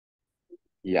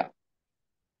Yeah.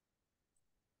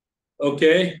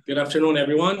 Okay, good afternoon,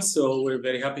 everyone. So we're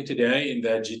very happy today in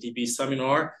the GTP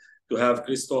seminar to have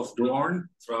Christoph Dorn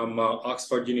from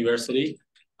Oxford University.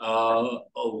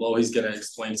 Although he's going to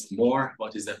explain some more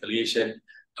about his affiliation,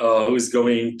 who's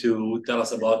going to tell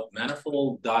us about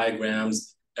manifold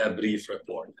diagrams, a brief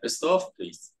report. Christoph,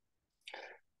 please.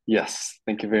 Yes,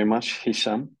 thank you very much,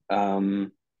 Hisham.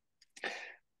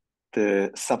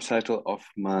 The subtitle of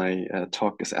my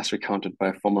talk is As Recounted by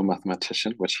a Former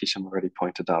Mathematician, which Hisham already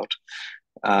pointed out.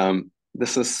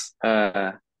 This is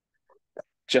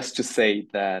just to say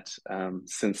that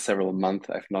since several months,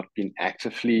 I've not been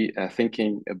actively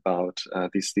thinking about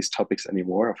these topics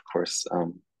anymore. Of course,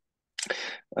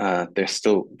 they're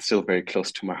still very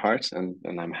close to my heart, and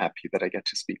I'm happy that I get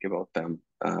to speak about them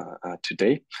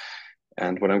today.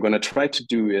 And what I'm going to try to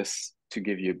do is to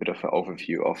give you a bit of an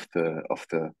overview of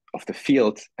the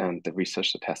field and the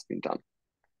research that has been done.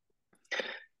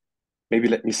 Maybe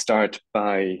let me start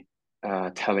by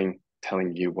telling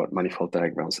you what manifold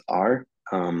diagrams are.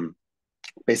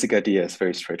 Basic idea is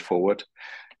very straightforward.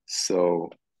 So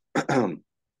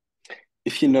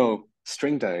if you know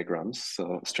string diagrams,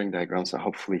 so string diagrams are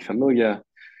hopefully familiar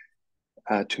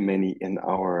to many in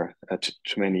our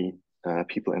to many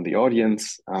people in the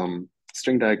audience.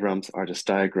 String diagrams are just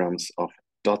diagrams of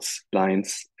dots,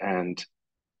 lines, and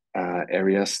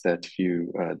areas that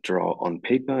you draw on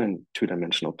paper in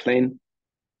two-dimensional plane.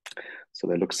 So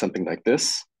they look something like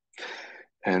this.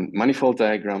 And manifold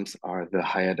diagrams are the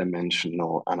higher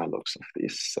dimensional analogs of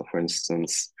these. So for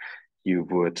instance, you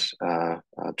would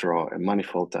draw a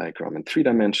manifold diagram in 3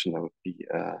 dimension. That would be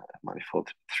a manifold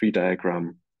 3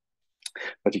 diagram,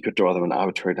 but you could draw them in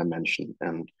arbitrary dimension.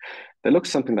 And they look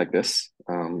something like this.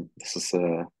 This is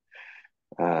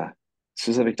a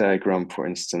specific diagram, for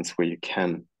instance, where you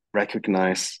can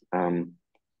recognize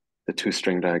the 2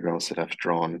 string diagrams that I've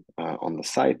drawn on the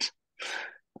side.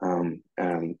 In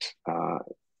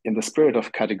the spirit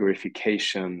of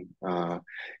categorification,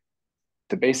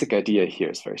 the basic idea here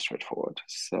is very straightforward.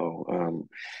 So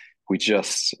we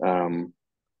just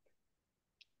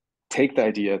take the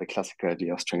idea, the classical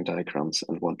idea of string diagrams,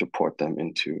 and want to port them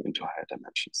into higher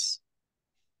dimensions.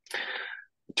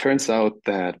 It turns out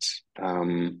that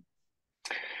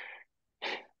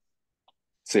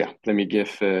so yeah, let me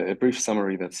give a brief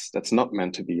summary that's not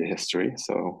meant to be a history.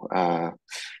 So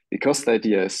because the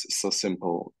idea is so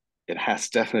simple, it has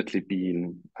definitely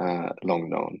been long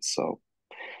known. So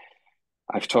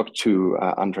I've talked to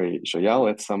Andre Joyal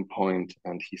at some point,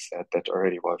 and he said that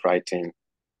already while writing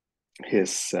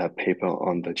his paper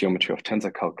on the geometry of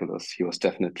tensor calculus, he was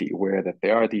definitely aware that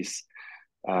there are these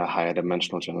higher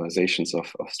dimensional generalizations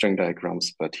of string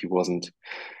diagrams, but he wasn't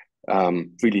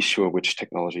really sure which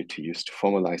technology to use to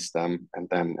formalize them. And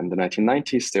then in the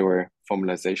 1990s, there were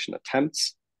formalization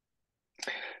attempts,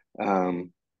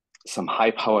 some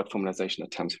high-powered formalization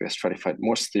attempts via stratified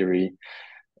Morse theory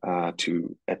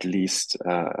to at least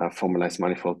formalize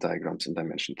manifold diagrams in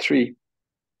dimension 3.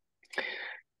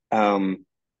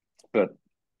 But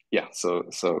yeah, so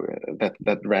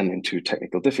that ran into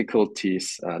technical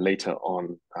difficulties. Later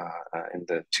on in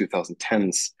the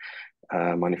 2010s,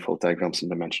 manifold diagrams in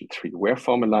dimension 3 were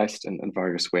formalized in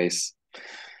various ways.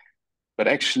 But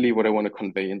actually, what I want to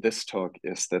convey in this talk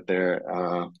is that they're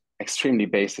extremely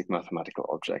basic mathematical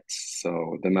objects.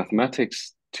 So the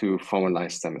mathematics to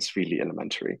formalize them is really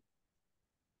elementary.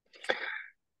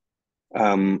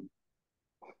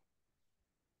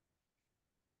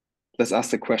 Let's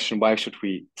ask the question, why should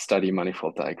we study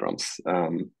manifold diagrams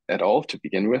at all to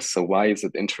begin with? So why is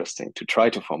it interesting to try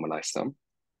to formalize them?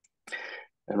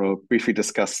 And we'll briefly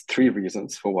discuss 3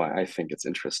 reasons for why I think it's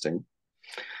interesting.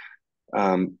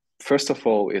 First of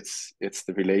all, it's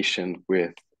the relation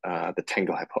with the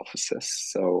tangle hypothesis.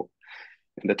 So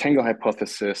in the tangle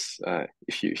hypothesis,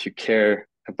 if you care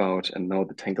about and know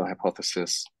the tangle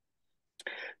hypothesis,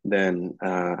 then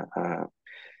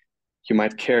you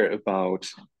might care about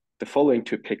the following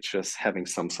 2 pictures having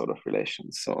some sort of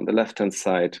relation. So on the left-hand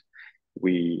side,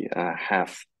 we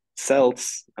have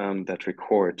cells that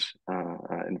record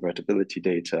invertibility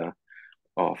data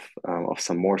of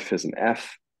some morphism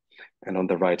F. And on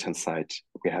the right-hand side,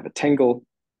 we have a tangle.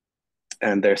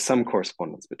 And there's some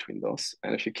correspondence between those.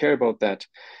 And if you care about that,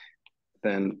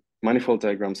 then manifold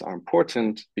diagrams are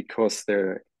important because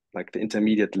they're like the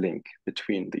intermediate link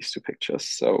between these 2 pictures.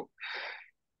 So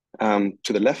to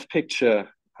the left picture,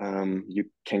 you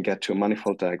can get to a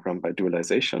manifold diagram by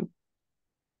dualization.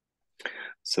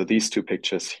 So these 2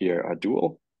 pictures here are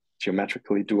dual,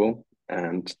 geometrically dual,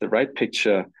 and the right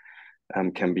picture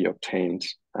can be obtained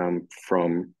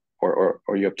from, or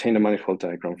you obtain a manifold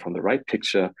diagram from the right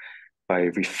picture by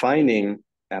refining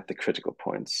at the critical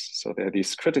points. So there are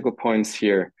these critical points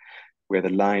here where the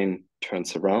line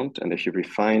turns around, and if you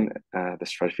refine the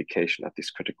stratification at these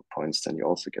critical points, then you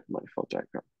also get a manifold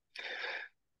diagram.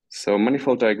 So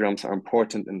manifold diagrams are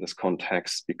important in this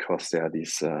context because there are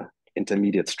these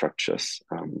intermediate structures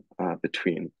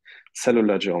between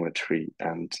cellular geometry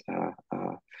and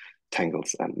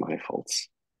tangles and manifolds.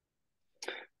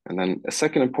 And then a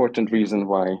second important reason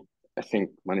why I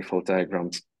think manifold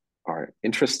diagrams are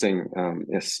interesting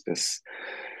is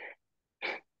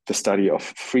the study of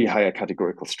free higher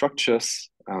categorical structures.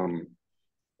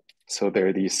 So there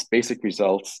are these basic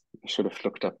results. I should have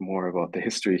looked up more about the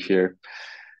history here,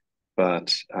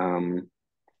 but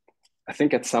I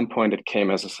think at some point it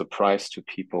came as a surprise to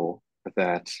people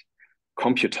that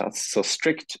computats, so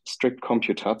strict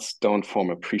computats, don't form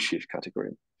a pre-sheaf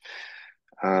category.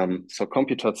 So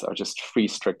computats are just free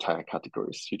strict higher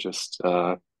categories. You just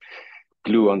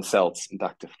glue on cells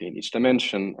inductively in each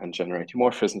dimension and generate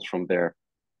homomorphisms from there.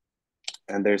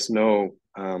 And there's no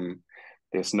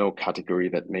category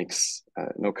that makes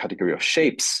no category of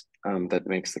shapes that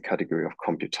makes the category of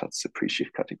computats a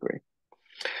pre-sheaf category.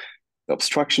 The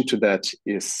obstruction to that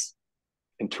is,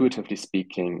 intuitively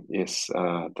speaking, is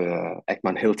the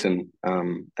Ekman-Hilton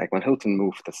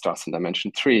move that starts in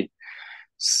dimension 3.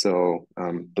 So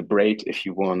the braid, if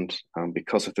you want,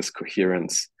 because of this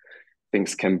coherence,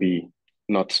 things can be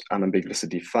not unambiguously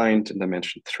defined in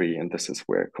dimension 3, and this is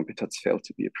where computats fail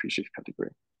to be a pre-sheaf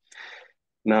category.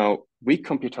 Now, weak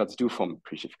computats do form a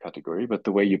pre-sheaf category, but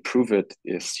the way you prove it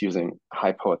is using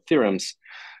high-powered theorems.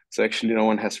 So actually, no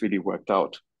one has really worked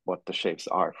out what the shapes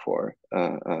are for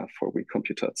weak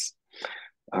computats.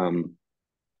 I'm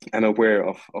aware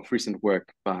of recent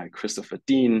work by Christoph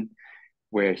Dorn,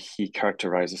 where he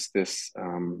characterizes this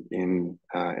in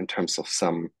terms of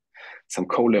some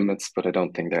co-limits, but I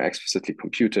don't think they're explicitly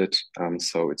computed.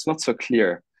 So it's not so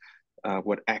clear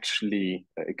what actually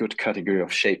a good category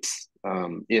of shapes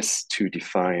is to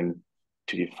define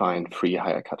free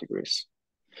higher categories.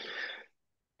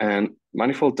 And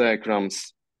manifold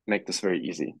diagrams make this very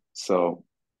easy. So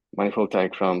manifold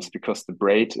diagrams, because the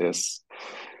braid is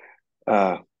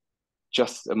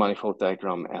just a manifold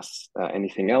diagram as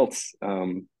anything else,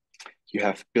 you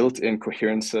have built-in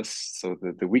coherences. So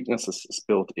the weakness is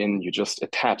built in. You just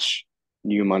attach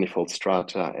new manifold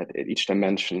strata at each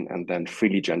dimension and then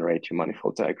freely generate your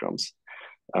manifold diagrams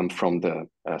from the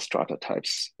strata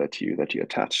types that you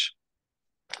attach.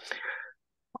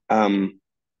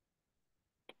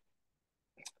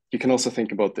 You can also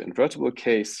think about the invertible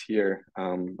case here.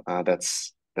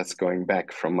 That's going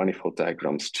back from manifold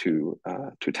diagrams to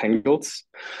tangles.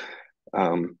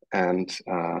 One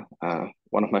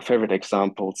of my favorite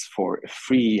examples for a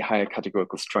free higher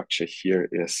categorical structure here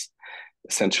is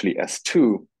essentially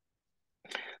S2.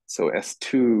 So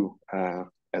S2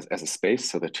 as a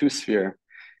space, so the 2-sphere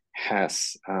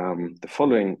has the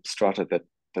following strata that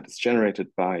it's generated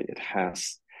by. It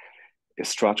has a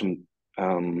stratum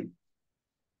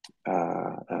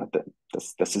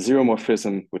that's a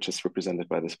zeromorphism, which is represented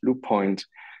by this blue point,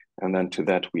 and then to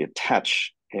that we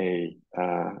attach a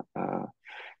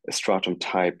stratum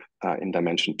type in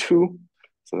dimension 2.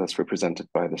 So that's represented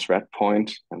by this red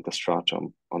point, and the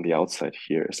stratum on the outside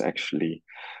here is actually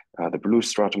the blue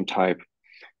stratum type.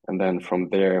 And then from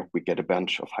there we get a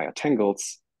bunch of higher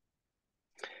tangles,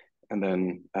 and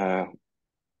then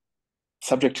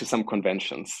subject to some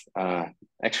conventions,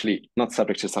 actually not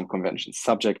subject to some conventions,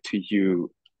 subject to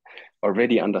you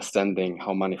already understanding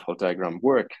how manifold diagrams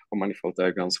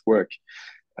work,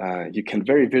 you can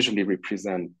very visually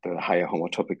represent the higher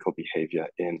homotopical behavior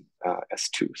in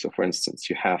S2. So for instance,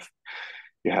 you have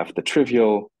the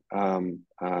trivial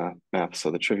map, so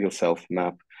the trivial self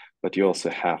map, but you also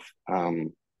have,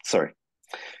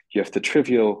 you have the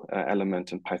trivial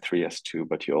element in Pi3 S2,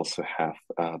 but you also have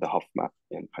the Hopf map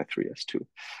in Pi3 S2.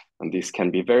 And these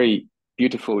can be very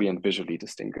beautifully and visually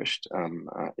distinguished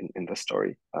in the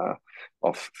story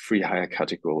of free higher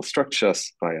categorical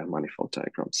structures via manifold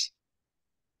diagrams.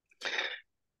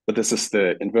 But this is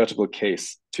the invertible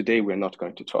case. Today, we're not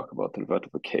going to talk about the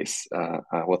invertible case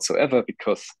whatsoever,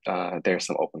 because there are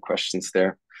some open questions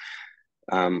there.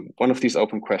 One of these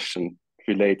open questions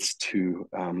relates to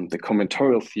the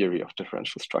combinatorial theory of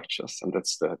differential structures. And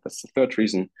that's the third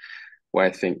reason why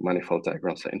I think manifold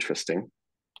diagrams are interesting.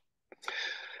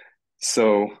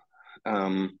 So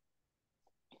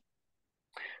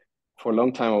for a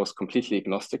long time, I was completely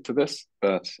agnostic to this,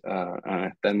 but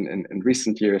then in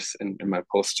recent years in my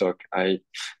postdoc, I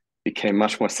became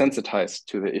much more sensitized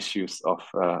to the issues of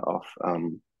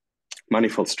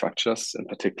manifold structures, in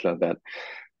particular that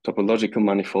topological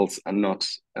manifolds are not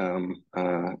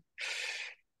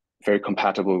very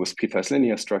compatible with piecewise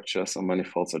linear structures or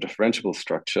manifolds or differentiable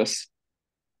structures.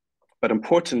 But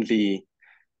importantly,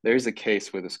 there is a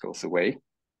case where this goes away.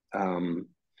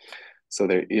 So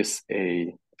there is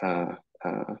a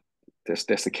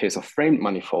there's a case of framed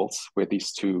manifolds where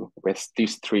these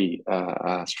three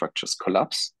structures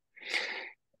collapse,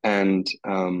 and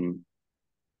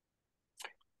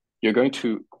you're going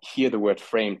to hear the word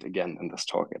framed again in this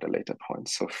talk at a later point.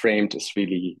 So framed is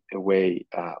really a way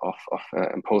of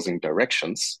imposing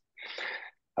directions.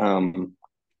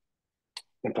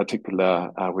 In particular,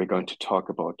 we're going to talk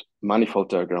about manifold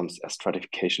diagrams as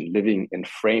stratification living in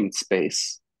framed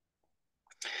space.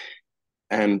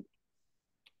 And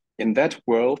in that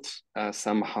world,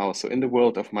 somehow, so in the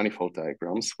world of manifold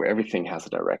diagrams, where everything has a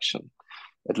direction,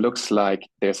 it looks like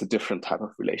there's a different type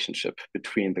of relationship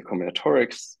between the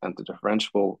combinatorics and the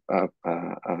differentiable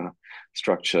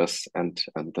structures and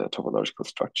the topological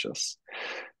structures.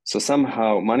 So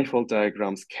somehow manifold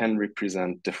diagrams can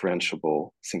represent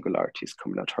differentiable singularities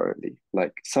combinatorially.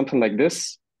 Like something like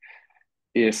this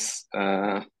is,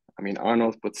 I mean,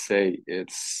 Arnold would say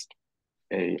it's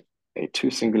a two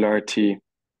singularity,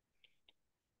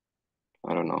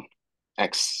 I don't know,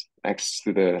 x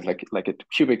to the like a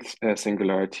cubic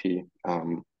singularity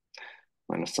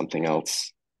minus something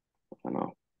else. I don't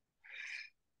know.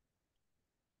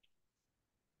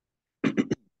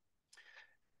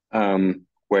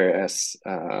 Whereas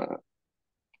a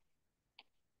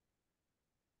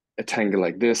tangle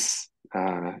like this,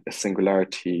 a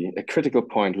singularity, a critical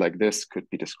point like this could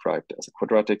be described as a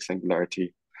quadratic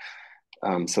singularity.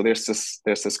 So there's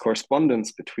this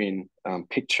correspondence between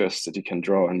pictures that you can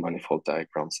draw in manifold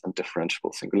diagrams and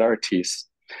differentiable singularities.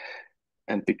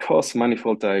 And because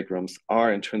manifold diagrams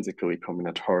are intrinsically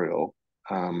combinatorial,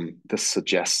 this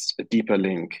suggests a deeper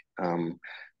link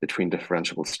between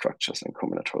differentiable structures and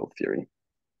combinatorial theory.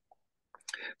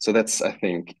 So that's, I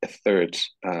think, a third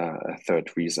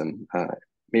reason,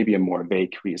 maybe a more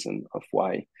vague reason of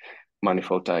why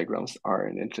manifold diagrams are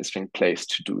an interesting place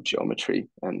to do geometry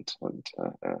and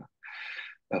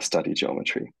study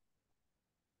geometry.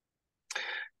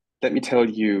 Let me tell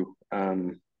you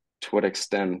to what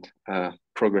extent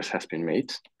progress has been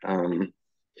made. Okay,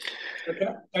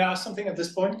 can I ask something at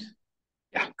this point?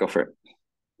 Yeah, go for it.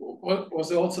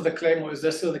 Was also the claim, or is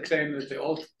there still the claim that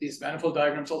these manifold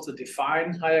diagrams also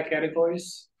define higher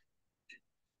categories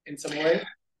in some way,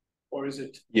 or is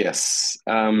it? Yes,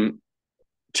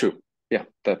 true. Yeah,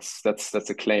 that's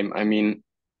a claim. I mean,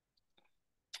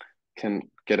 can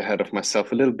get ahead of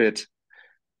myself a little bit.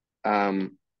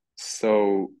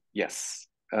 So yes,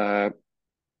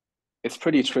 it's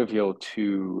pretty trivial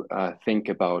to think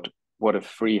about what a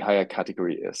free higher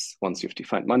category is once you've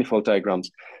defined manifold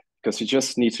diagrams, because you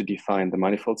just need to define the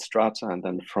manifold strata, and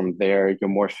then from there,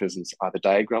 your morphisms are the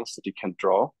diagrams that you can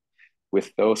draw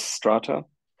with those strata.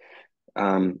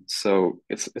 So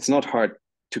it's not hard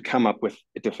to come up with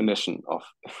a definition of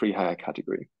a free higher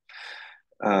category.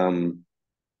 But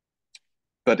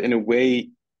in a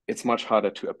way, it's much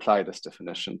harder to apply this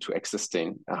definition to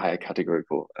existing higher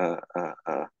categorical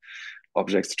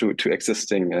objects, to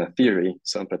existing theory.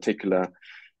 So in particular,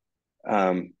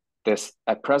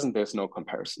 at present, there's no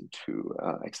comparison to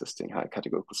existing higher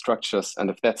categorical structures. And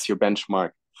if that's your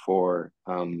benchmark for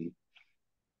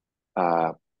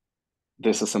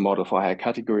this is a model for higher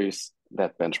categories,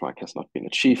 that benchmark has not been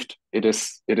achieved. It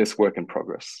is work in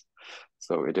progress.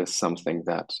 So it is something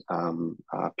that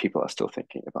people are still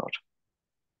thinking about.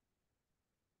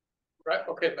 Right,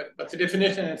 okay, but the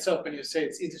definition itself, when you say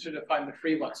it's easy to define the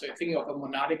free one, so you're thinking of a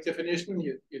monadic definition,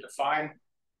 you define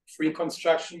free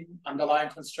construction, underlying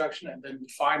construction, and then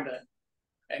define the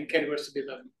n categories to be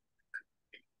the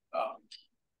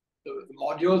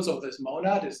modules of this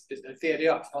monad. Is that the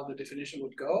idea of how the definition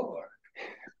would go? Or?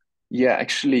 Yeah,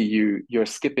 actually, you're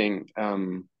skipping.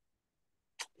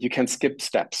 You can skip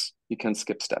steps. You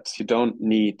don't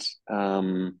need.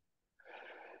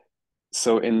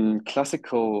 So in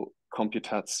classical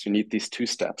computats, you need these two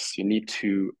steps. You need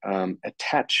to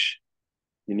attach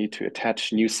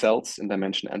new cells in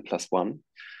dimension n+1,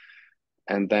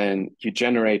 and then you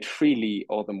generate freely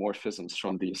all the morphisms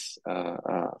from these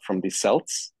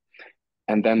cells,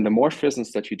 and then the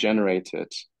morphisms that you generated,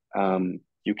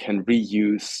 you can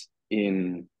reuse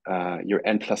in your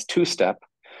n+2 step.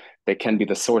 They can be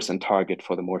the source and target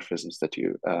for the morphisms that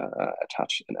you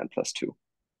attach in n+2.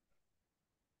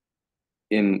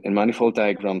 In manifold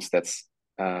diagrams, that's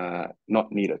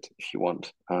not needed if you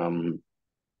want. I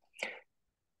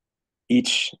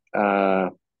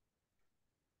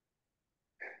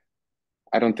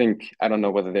don't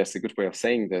know whether there's a good way of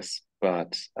saying this,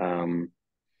 but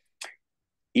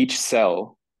each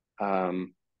cell,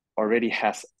 or already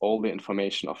has all the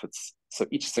information of its, so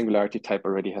each singularity type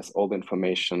already has all the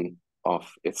information of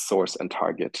its source and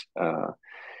target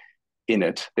in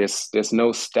it. There's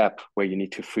no step where you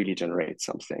need to freely generate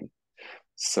something.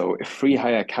 So a free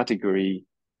higher category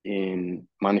in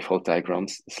manifold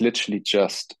diagrams is literally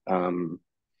just a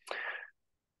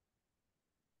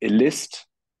list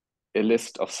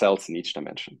of cells in each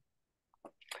dimension.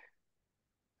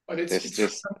 But you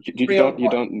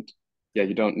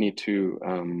don't need to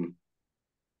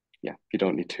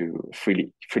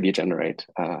freely generate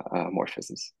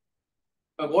morphisms.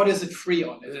 But what is it free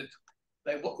on? Is it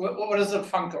like what is the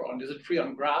functor on? Is it free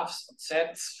on graphs, on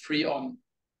sets, free on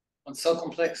cell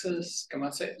complexes? Can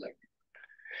man say, like,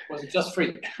 was it just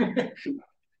free?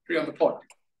 Free on the plot?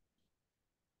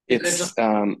 It's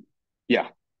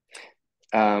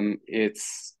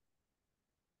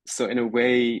so in a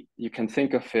way you can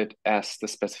think of it as the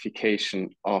specification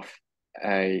of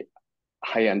a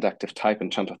higher inductive type in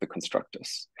terms of the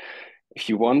constructors. If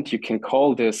you want, you can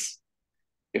call this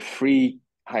a free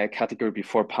higher category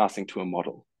before passing to a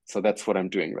model. So that's what I'm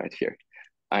doing right here.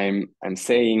 I'm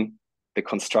saying the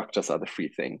constructors are the free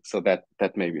thing. So that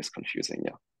maybe is confusing,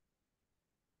 yeah.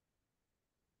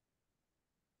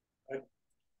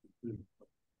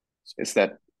 Is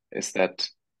that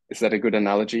a good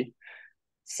analogy?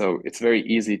 So it's very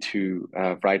easy to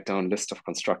write down list of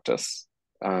constructors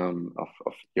of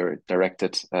your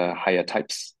directed higher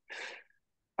types,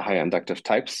 higher inductive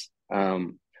types.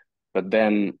 But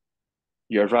then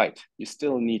you're right. You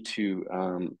still need to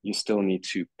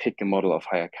pick a model of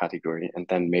higher category, and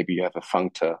then maybe you have a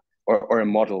functor or a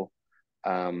model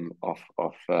of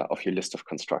your list of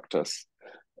constructors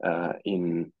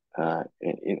in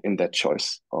that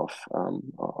choice of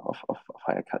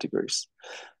higher categories,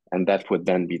 and that would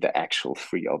then be the actual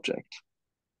free object.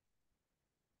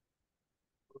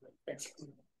 Thanks.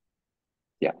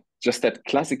 Yeah, just that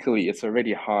classically it's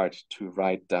already hard to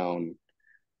write down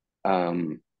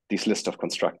these list of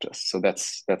constructors. So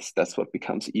that's what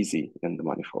becomes easy in the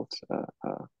manifold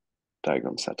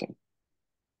diagram setting.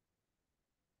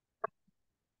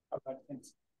 Okay,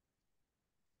 thanks.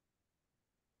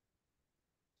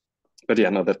 But yeah,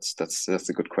 no, that's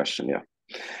a good question. Yeah.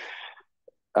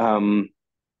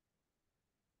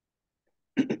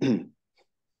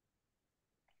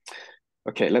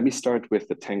 Okay, let me start with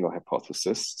the tangle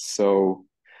hypothesis. So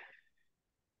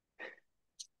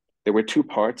there were two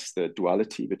parts: the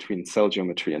duality between cell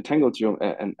geometry and tangle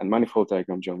and manifold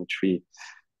diagram geometry.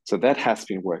 So that has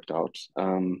been worked out.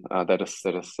 That is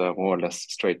more or less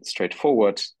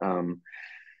straightforward.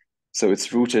 So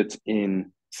it's rooted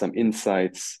in some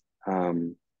insights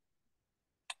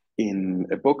in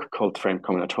a book called Frame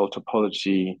Combinatorial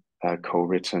Topology,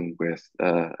 co-written with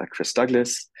Chris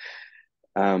Douglas.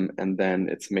 And then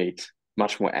it's made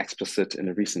much more explicit in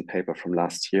a recent paper from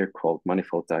last year called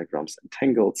Manifold Diagrams and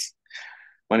Tangles.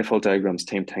 Manifold diagrams,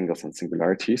 tame tangles, and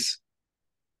singularities.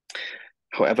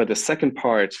 However, the second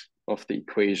part of the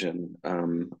equation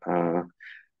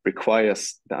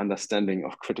requires the understanding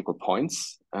of critical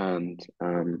points. And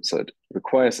so it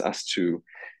requires us to,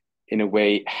 in a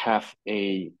way, have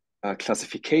a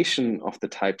classification of the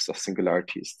types of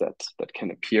singularities that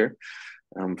can appear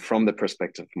from the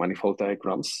perspective of manifold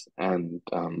diagrams. And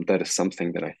that is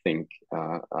something that I think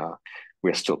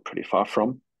we're still pretty far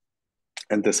from.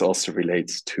 And this also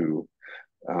relates to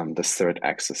the third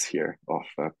axis here of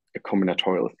a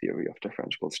combinatorial theory of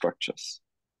differentiable structures.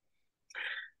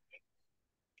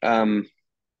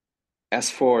 As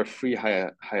for free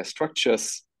higher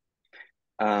structures,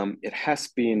 it has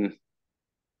been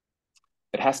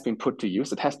put to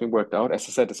use. It has been worked out. As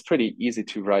I said, it's pretty easy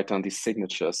to write down these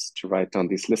signatures, to write down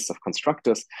these lists of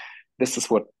constructors. This is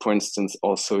what, for instance,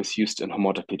 also is used in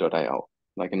homotopy.io.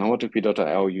 Like in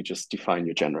homotopy.io, you just define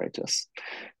your generators,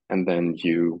 and then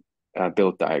you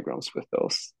build diagrams with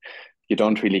those. You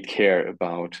don't really care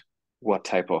about what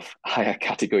type of higher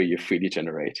category you freely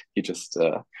generate. You just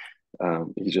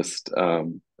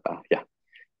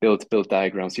build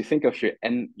diagrams. You think of your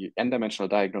n-dimensional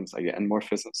diagrams are your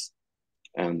n-morphisms,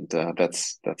 and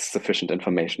that's sufficient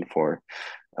information for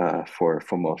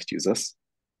most users.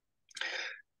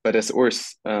 But as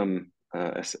Urs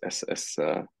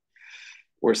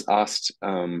Urs asked,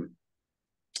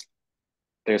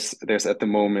 there's at the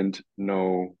moment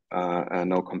no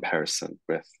comparison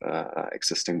with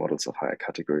existing models of higher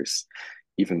categories,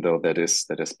 even though that is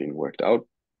being worked out.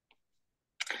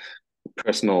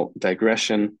 Personal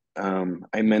digression.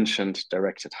 I mentioned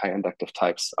directed high inductive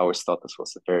types. I always thought this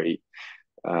was a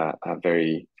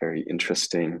very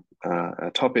interesting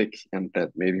topic, and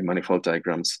that maybe manifold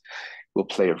diagrams will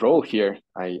play a role here.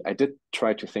 I did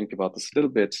try to think about this a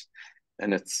little bit,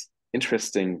 and it's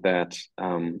interesting that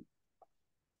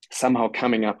somehow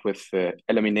coming up with the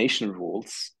elimination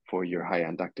rules for your higher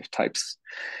inductive types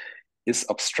is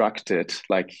obstructed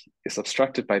by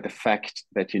the fact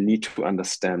that you need to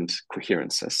understand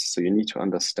coherences. So you need to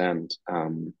understand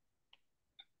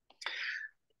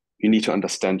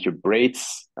your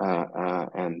braids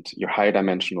and your higher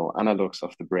dimensional analogs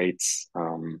of the braids,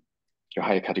 your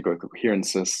higher categorical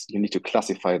coherences. You need to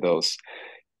classify those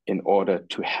in order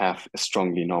to have a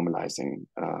strongly normalizing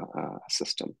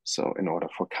system. So in order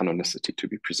for canonicity to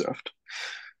be preserved.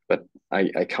 But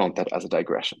I count that as a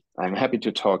digression. I'm happy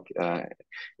to talk.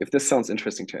 If this sounds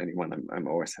interesting to anyone, I'm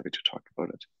always happy to talk about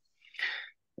it.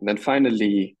 And then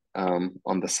finally,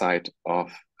 on the side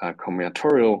of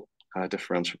combinatorial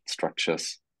differential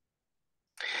structures,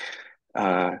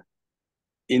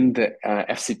 in the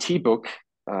FCT book,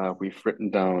 we've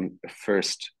written down a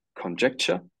first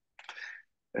conjecture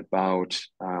about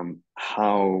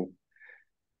how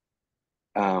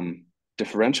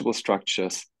differentiable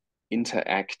structures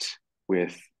interact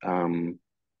with the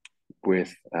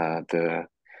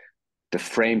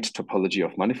framed topology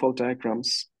of manifold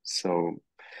diagrams. So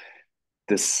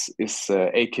this is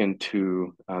akin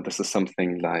to this is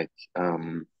something like a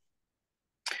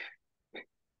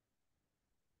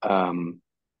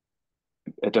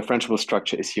differentiable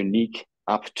structure is unique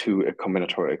up to a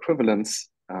combinatorial equivalence.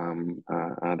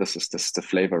 This is the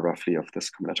flavor roughly of this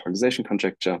combinatorialization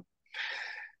conjecture.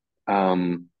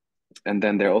 And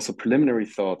then there are also preliminary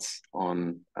thoughts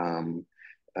on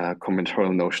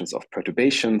combinatorial notions of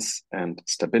perturbations and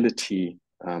stability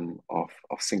of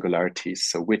singularities.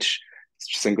 So which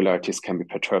singularities can be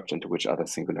perturbed into which other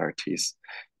singularities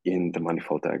in the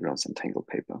manifold diagrams and tangle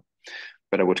paper.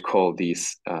 But I would call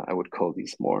these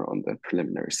more on the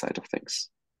preliminary side of things.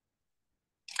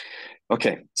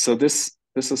 Okay, so this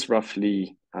is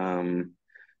roughly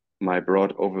my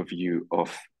broad overview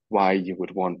of why you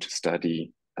would want to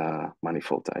study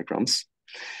manifold diagrams.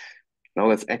 Now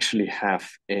let's actually have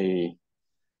a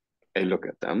look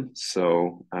at them.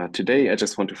 So today I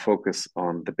just want to focus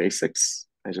on the basics.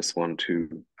 I just want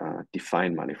to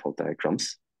define manifold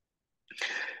diagrams.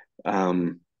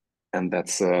 And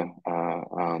that's an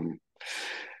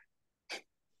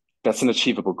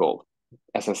achievable goal.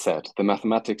 As I said, the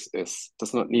mathematics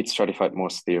does not need stratified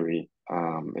Morse theory.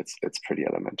 It's pretty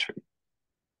elementary.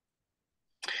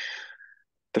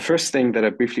 The first thing that I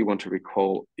briefly want to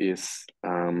recall is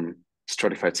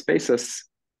stratified spaces.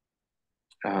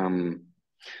 Might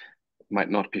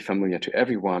not be familiar to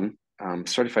everyone.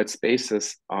 Stratified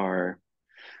spaces are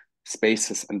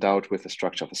spaces endowed with the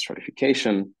structure of a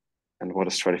stratification. And what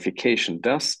a stratification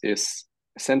does is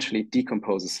essentially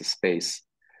decomposes a space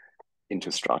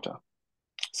into strata.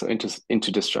 So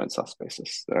into disjoint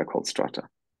subspaces that are called strata.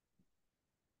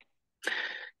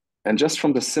 And just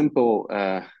from the simple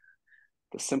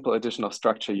addition of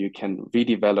structure, you can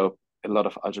redevelop a lot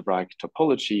of algebraic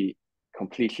topology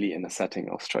completely in a setting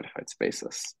of stratified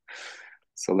spaces.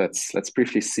 So let's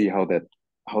briefly see how that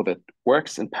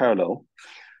works in parallel.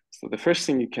 So the first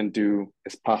thing you can do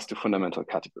is pass to fundamental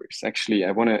categories. Actually,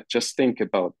 I want to just think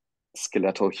about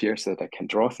skeletal here so that I can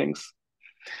draw things.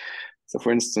 So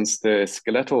for instance, the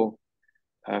skeletal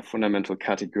fundamental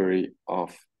category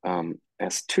of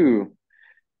S2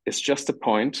 is just a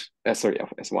point, of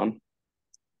S1.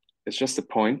 It's just a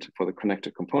point for the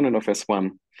connected component of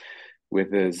S1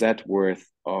 with a Z worth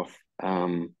of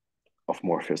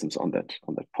morphisms on that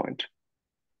point.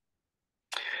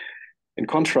 In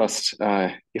contrast,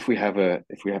 if we have a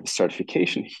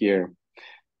stratification here,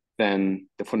 then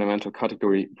the fundamental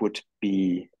category would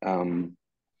be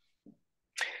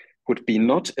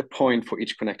not a point for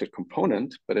each connected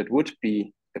component, but it would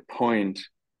be a point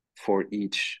for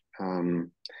each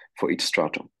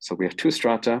stratum. So we have two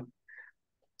strata,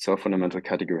 so a fundamental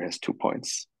category has 2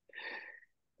 points.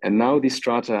 And now these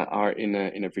strata are in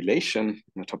a relation,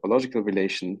 in a topological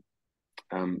relation,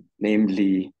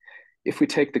 namely, if we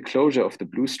take the closure of the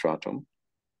blue stratum,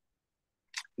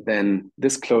 then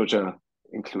this closure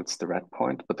includes the red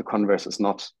point, but the converse is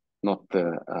not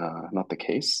the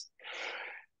case.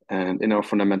 And in our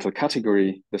fundamental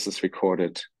category, this is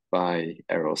recorded by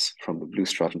arrows from the blue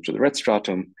stratum to the red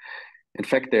stratum. In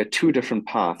fact, there are 2 different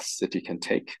paths that you can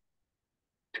take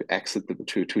to exit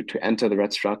to enter the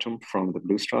red stratum from the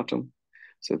blue stratum.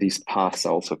 So these paths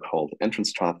are also called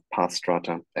entrance paths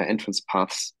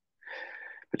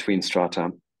between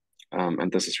strata.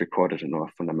 And this is recorded in our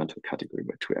fundamental category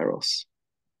by 2 arrows.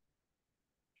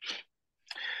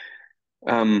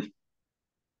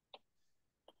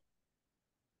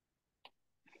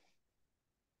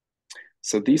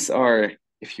 So these are,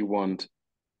 if you want,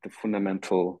 the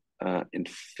fundamental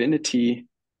infinity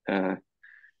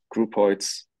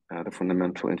groupoids, the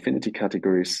fundamental infinity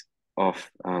categories of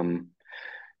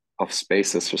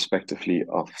spaces, respectively,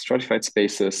 of stratified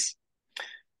spaces.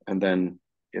 And then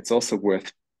it's also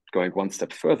worth going one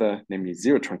step further, namely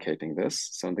zero truncating this.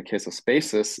 So in the case of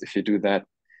spaces, if you do that,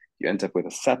 you end up with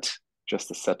a set,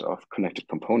 just a set of connected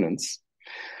components.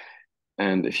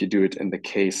 And if you do it in the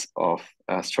case of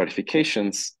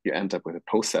stratifications, you end up with a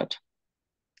poset.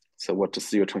 So what does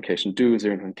zero truncation do?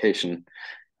 Zero truncation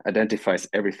identifies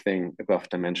everything above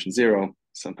dimension 0.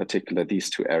 So in particular, these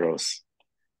two arrows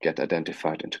get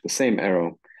identified into the same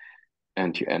arrow,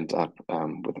 and you end up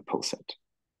with a poset.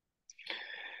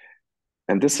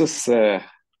 And this is the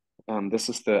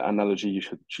analogy you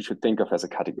should think of as a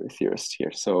category theorist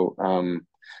here. So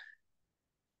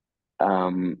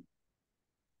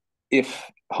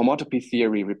if homotopy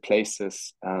theory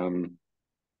replaces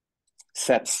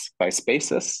sets by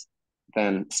spaces,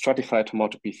 then stratified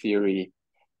homotopy theory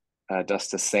does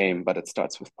the same, but it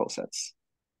starts with posets.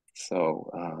 So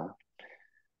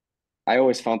I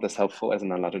always found this helpful as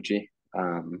an analogy,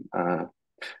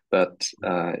 but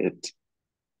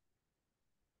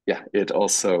it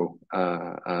also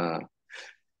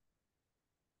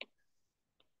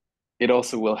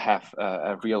will have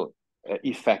a real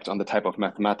effect on the type of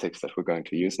mathematics that we're going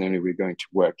to use. Namely, we're going to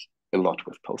work a lot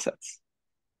with posets.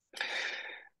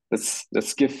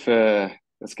 Let's give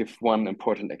one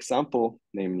important example,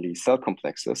 namely cell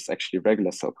complexes, actually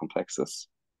regular cell complexes.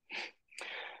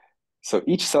 So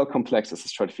each cell complex is a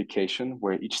stratification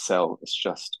where each cell is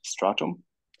just a stratum.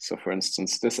 So for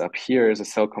instance, this up here is a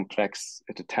cell complex.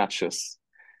 It attaches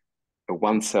a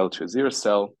 1 cell to a 0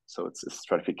 cell. So it's a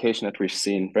stratification that we've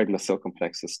seen. Regular cell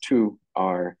complexes too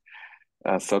are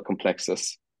cell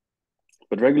complexes.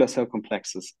 But regular cell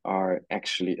complexes are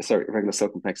actually, regular cell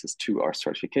complexes too are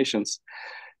stratifications,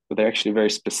 but they're actually very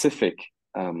specific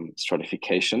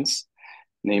stratifications.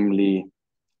 Namely,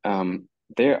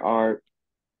 they're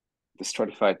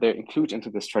included into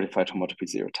the stratified homotopy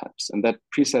zero types. And that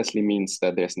precisely means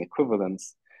that there's an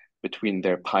equivalence between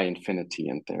their pi infinity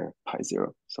and their pi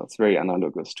 0. So it's very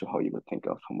analogous to how you would think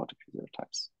of homotopy zero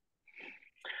types.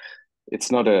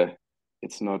 It's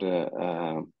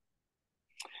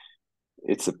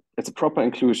a proper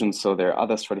inclusion. So there are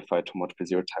other stratified homotopy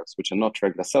zero types which are not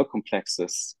regular cell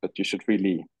complexes, but you should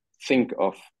really think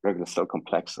of regular cell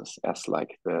complexes as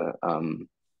like the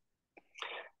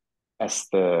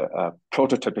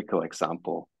prototypical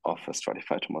example of a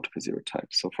stratified homotopy zero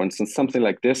type. So for instance, something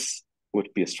like this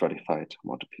would be a stratified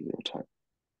homotopy zero type.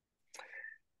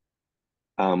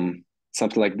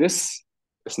 Something like this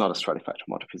is not a stratified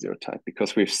homotopy zero type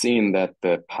because we've seen that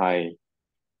the pi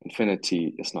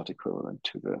infinity is not equivalent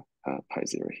to the pi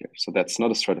 0 here. So that's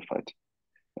not a stratified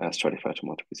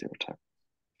homotopy zero type.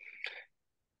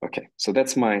 Okay, so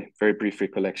that's my very brief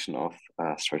recollection of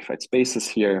stratified spaces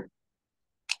here.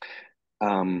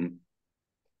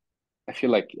 I feel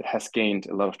like it has gained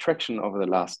a lot of traction over the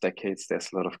last decades.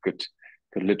 There's a lot of good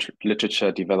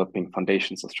literature developing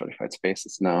foundations of stratified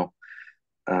spaces now.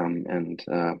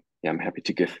 I'm happy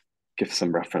to give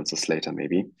some references later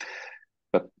maybe.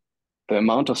 But the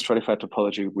amount of stratified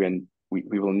topology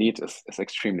we will need is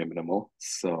extremely minimal.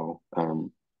 So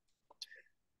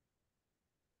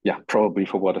probably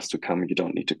for what is to come, you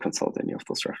don't need to consult any of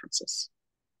those references.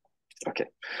 Okay.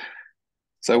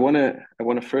 So I want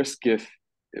to first give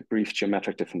a brief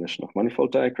geometric definition of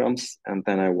manifold diagrams, and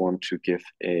then I want to give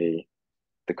the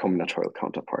combinatorial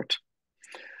counterpart.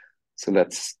 So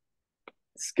let's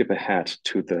skip ahead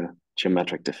to the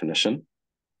geometric definition.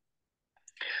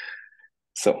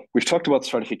 So we've talked about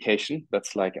stratification.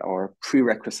 That's like our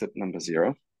prerequisite number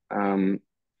 0. There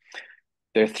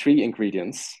are 3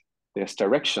 ingredients. There's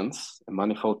directions. A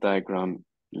manifold diagram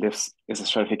is a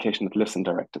stratification that lives in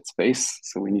directed space.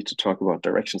 So we need to talk about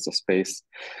directions of space.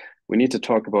 We need to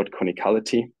talk about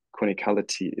conicality.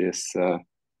 Conicality is a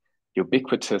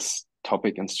ubiquitous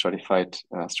topic in stratified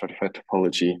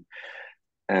topology.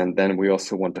 And then we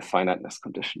also want the finiteness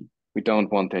condition. We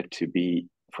don't want there to be,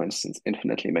 for instance,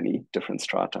 infinitely many different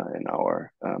strata in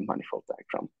our manifold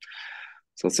diagram.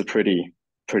 So it's a pretty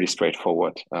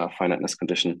straightforward finiteness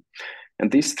condition.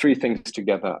 And these 3 things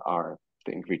together are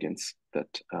the ingredients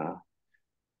that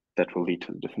will lead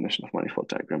to the definition of manifold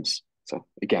diagrams. So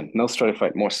again, no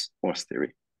stratified Morse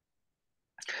theory.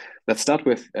 Let's start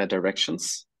with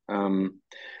directions.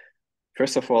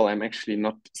 First of all, I'm actually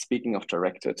not speaking of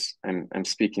directed. I'm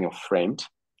speaking of framed.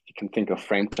 You can think of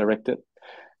framed directed.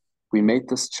 We made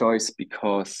this choice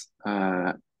because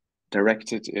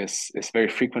directed is very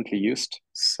frequently used.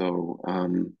 So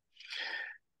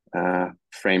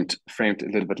framed a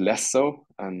little bit less so.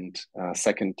 And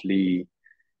secondly,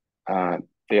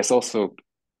 there's also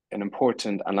an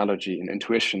important analogy in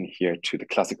intuition here to the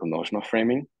classical notion of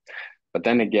framing. But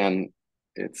then again,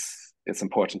 it's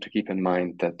important to keep in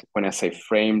mind that when I say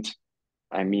framed,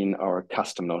 I mean our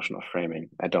custom notion of framing.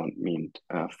 I don't mean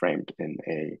framed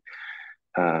in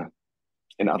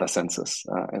other senses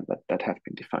that have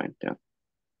been defined. Yeah.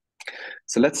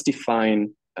 So let's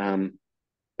define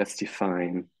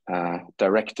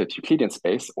directed Euclidean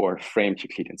space or framed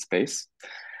Euclidean space.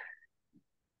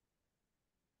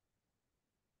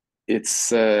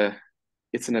 It's an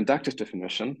inductive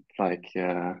definition, like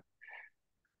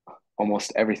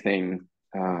almost everything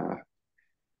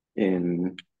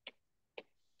in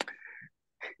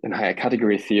higher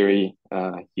category theory.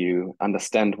 You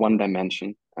understand one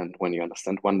dimension, and when you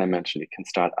understand one dimension, you can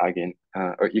start arguing,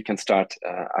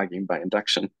 arguing by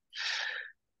induction.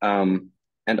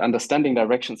 And understanding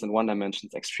directions in one dimension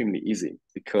is extremely easy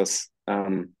because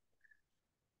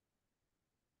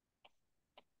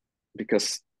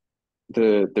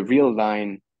the real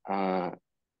line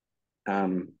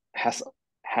has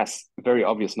a very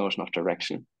obvious notion of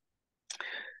direction.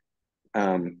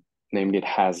 Namely, it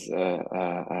has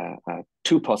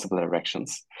two possible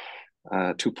directions,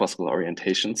 two possible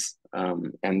orientations,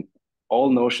 and all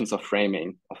notions of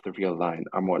framing of the real line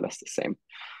are more or less the same.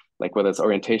 Like whether it's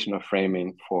orientation or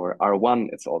framing for R1,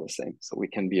 it's all the same. So we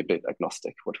can be a bit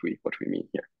agnostic what we mean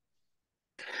here.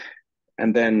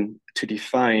 And then to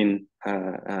define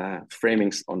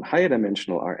framings on higher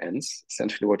dimensional Rns,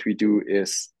 essentially what we do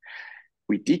is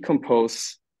we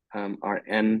decompose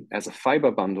Rn as a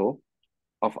fiber bundle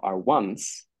of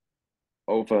R1s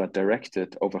over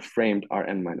framed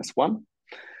Rn minus 1.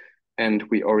 And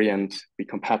we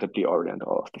compatibly orient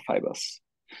all of the fibers.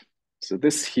 So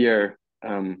this here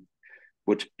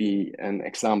would be an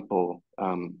example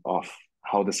of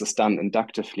how this is done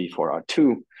inductively for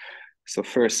R2. So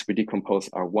first we decompose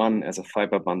R1 as a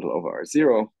fiber bundle over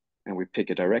R0, and we pick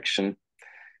a direction.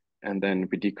 And then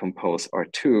we decompose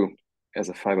R2 as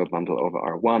a fiber bundle over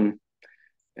R1,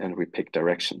 and we pick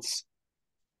directions.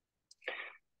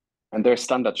 And there are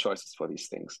standard choices for these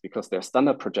things because there are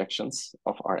standard projections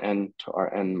of Rn to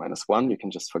Rn minus 1. You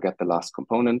can just forget the last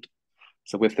component.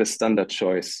 So with this standard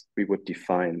choice, we would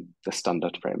define the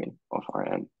standard framing of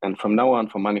Rn. And from now on,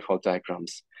 for manifold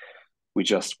diagrams, we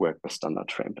just work with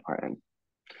standard framed Rn.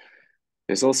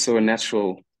 There's also a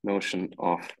natural notion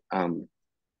of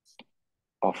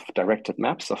directed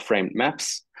maps, of framed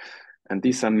maps. And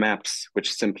these are maps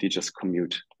which simply just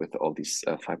commute with all these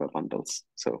fiber bundles.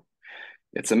 So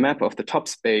it's a map of the top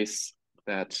space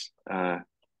that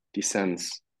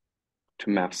descends to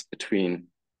maps between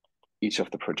each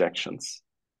of the projections.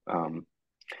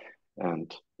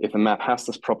 And if a map has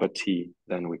this property,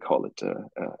 then we call it a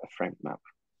framed map.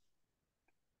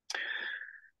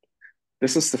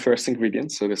 This is the first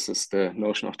ingredient. So this is the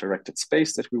notion of directed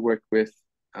space that we work with.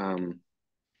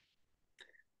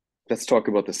 Let's talk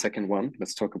about the second one.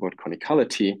 Let's talk about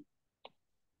conicality.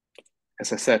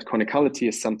 As I said, conicality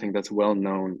is something that's well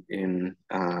known in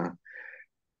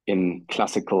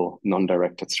classical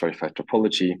non-directed stratified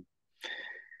topology.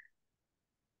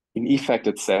 In effect,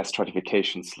 it says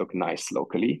stratifications look nice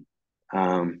locally.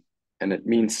 And it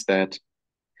means that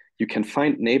you can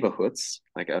find neighborhoods,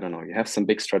 like, I don't know, you have some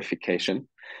big stratification,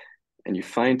 and you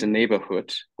find a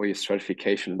neighborhood where your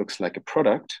stratification looks like a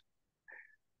product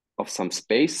of some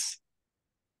space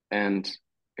and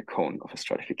a cone of a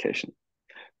stratification.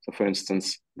 So for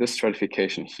instance, this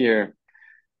stratification here,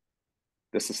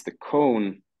 this is the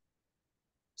cone.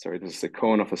 Sorry, this is the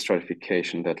cone of a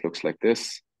stratification that looks like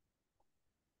this.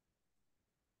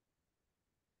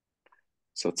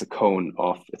 So it's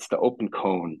the open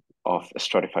cone of a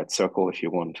stratified circle, if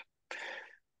you want.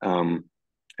 And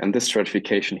this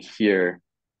stratification here,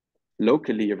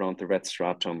 locally around the red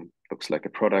stratum, looks like a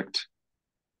product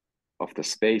of the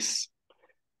space.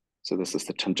 So this is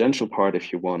the tangential part,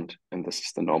 if you want, and this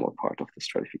is the normal part of the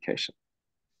stratification.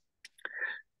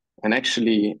 And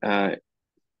actually,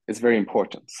 it's very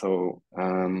important. So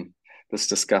this is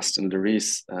discussed in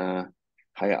Lery's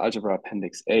higher algebra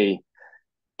appendix A.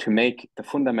 To make the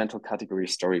fundamental category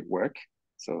story work,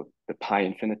 so the pi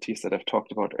infinities that I've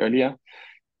talked about earlier,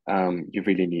 you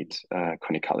really need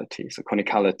conicality. So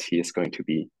conicality is going to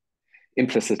be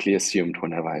implicitly assumed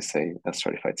whenever I say a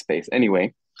stratified space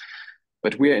anyway.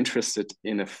 But we're interested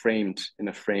in a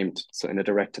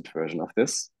directed version of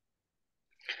this.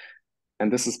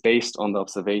 And this is based on the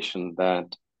observation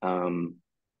that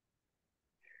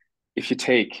if you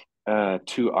take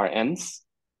two Rns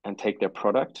and take their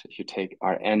product, if you take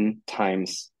Rn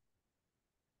times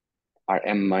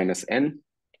Rm minus n,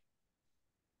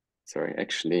 sorry,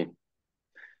 actually,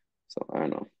 so I don't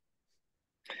know,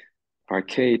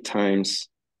 Rk times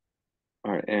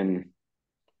Rn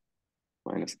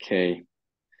minus K.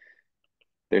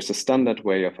 There's a standard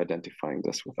way of identifying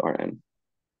this with Rn.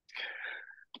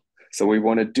 So what we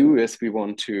want to do is we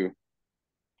want to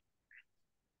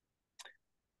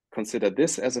consider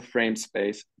this as a frame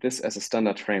space, this as a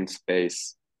standard frame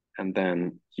space, and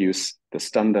then use the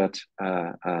standard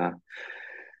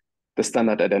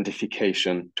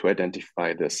identification to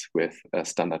identify this with a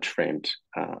standard framed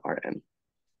Rn,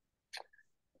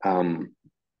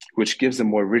 which gives a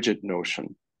more rigid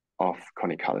notion of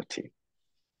conicality.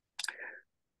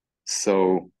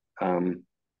 So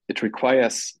it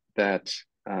requires that,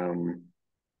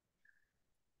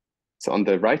 so on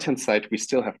the right-hand side, we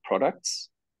still have products.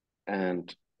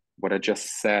 And what I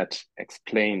just said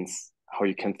explains how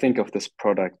you can think of this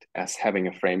product as having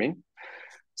a framing.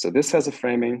 So this has a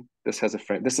framing, this has a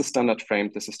frame, this is standard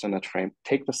framed, this is standard framed.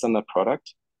 Take the standard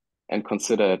product and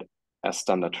consider it as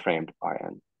standard framed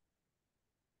Rn.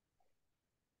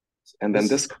 And then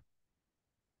this,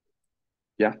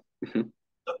 yeah. Mm-hmm.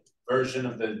 Version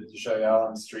of the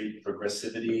Duchail-Allen-Street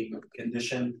progressivity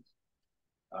condition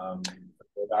for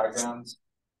diagrams.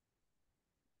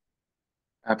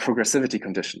 Progressivity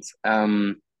conditions.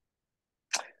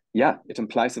 Yeah, it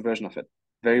implies a version of it.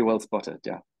 Very well spotted,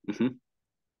 yeah. Mm-hmm.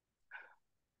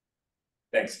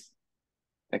 Thanks.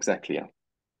 Exactly, yeah.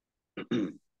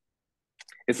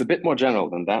 It's a bit more general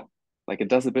than that. Like it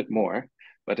does a bit more,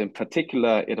 but in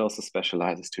particular, it also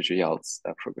specializes to Duchail's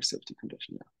progressivity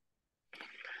condition, yeah.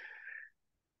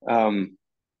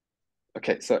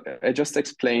 Okay, so I just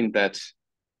explained that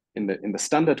in the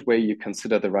standard way, you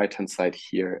consider the right-hand side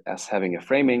here as having a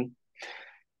framing.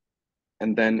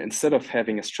 And then instead of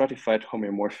having a stratified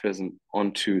homeomorphism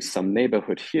onto some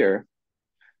neighborhood here,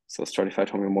 so stratified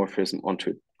homeomorphism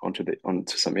onto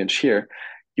some inch here,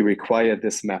 you require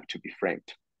this map to be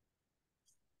framed.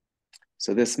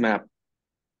 So this map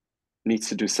needs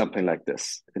to do something like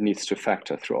this. It needs to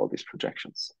factor through all these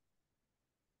projections.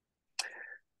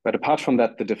 But apart from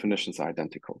that, the definitions are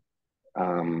identical.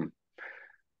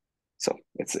 So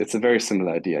it's a very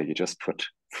similar idea. You just put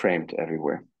framed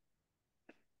everywhere.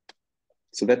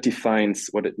 So that defines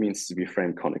what it means to be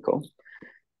frame conical.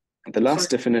 And the last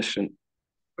definition.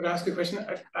 Could I ask a question?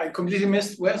 I completely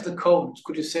missed. Where's the cone?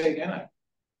 Could you say again?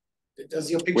 Does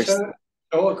your picture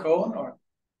show a cone, or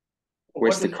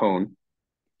where's the cone?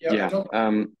 Yeah.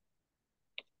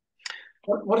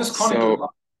 What is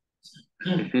conical?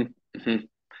 So,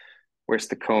 where's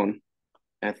the cone?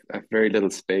 I have very little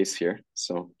space here,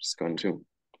 so I'm just going to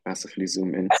massively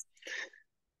zoom in.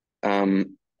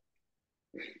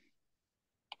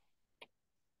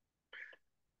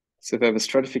 So if I have a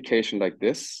stratification like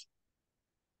this,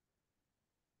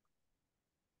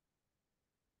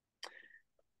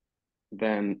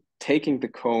 then taking the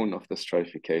cone of the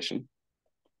stratification.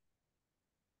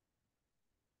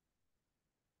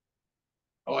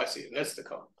 Oh, I see. That's the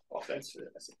cone. Oh, that's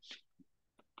I see.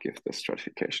 Give the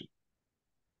stratification.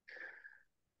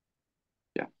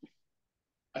 Yeah.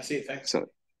 I see. Thanks. So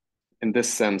in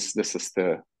this sense, this is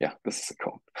a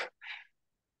cone.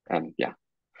 And yeah,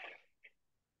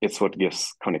 it's what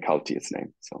gives conicality its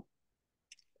name. So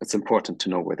it's important to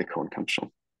know where the cone comes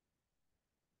from.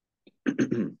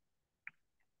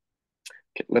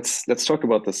 Okay, let's talk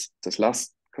about this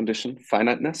last condition,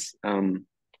 finiteness.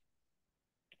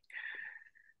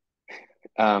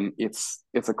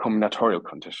 It's a combinatorial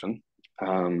condition.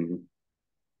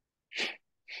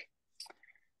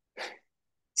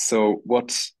 So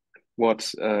what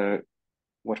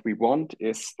we want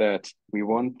is that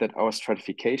our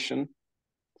stratification.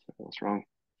 That was wrong.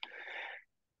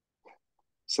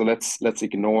 So let's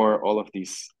ignore all of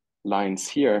these lines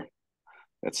here.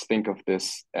 Let's think of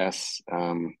this as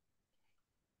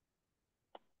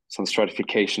some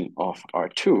stratification of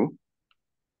R2.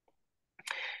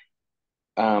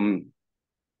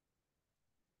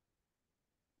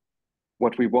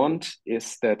 What we want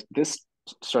is that this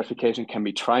stratification can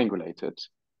be triangulated,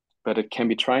 but it can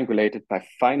be triangulated by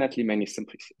finitely many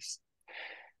simplices.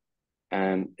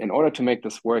 And in order to make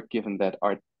this work, given that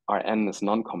Rn is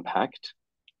non-compact,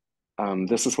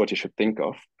 this is what you should think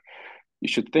of. You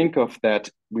should think of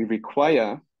that we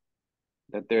require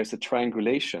that there's a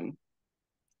triangulation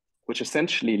which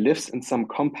essentially lives in some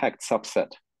compact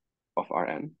subset of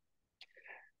Rn.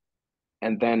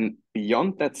 And then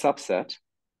beyond that subset,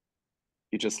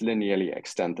 you just linearly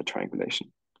extend the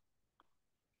triangulation.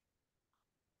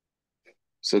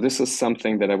 So this is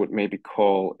something that I would maybe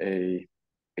call a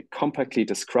compactly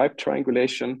described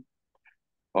triangulation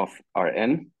of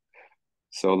Rn.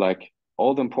 So like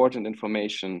all the important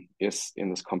information is in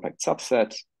this compact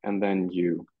subset, and then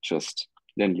you just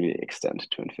linearly extend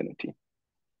to infinity.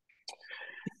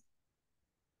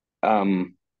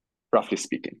 Roughly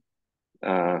speaking,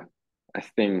 I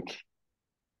think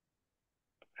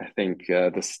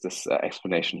this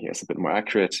explanation here is a bit more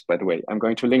accurate. By the way, I'm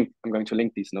going to link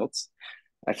these notes.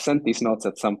 I've sent these notes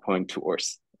at some point to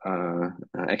Urs.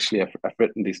 Actually, I've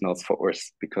written these notes for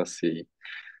Urs because he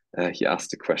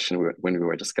asked a question when we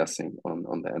were discussing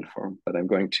on the end forum. But I'm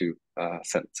going to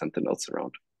send the notes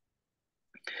around.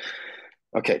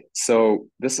 Okay, so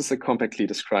this is a compactly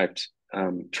described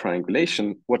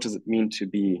triangulation. What does it mean to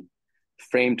be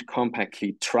framed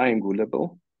compactly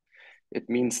triangulable? It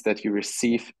means that you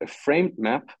receive a framed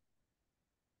map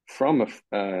from a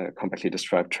compactly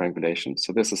described triangulation.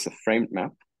 So this is a framed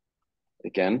map.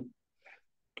 Again,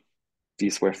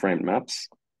 these were framed maps.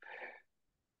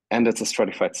 And it's a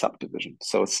stratified subdivision.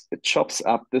 So it chops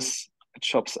up this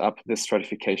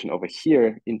stratification over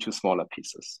here into smaller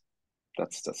pieces.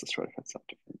 That's a stratified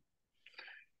subdivision.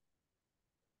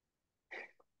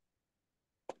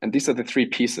 And these are the three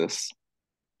pieces.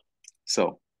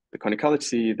 So the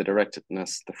conicality, the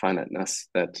directedness, the finiteness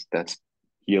that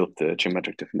yield the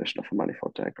geometric definition of a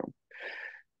manifold diagram.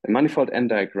 A manifold N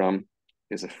diagram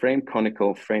is a framed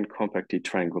conical, framed compactly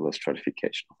triangular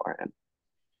stratification of Rn,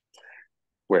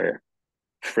 where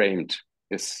framed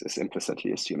is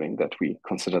implicitly assuming that we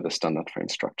consider the standard frame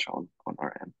structure on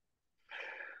Rn.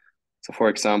 So for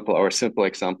example, our simple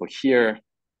example here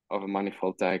of a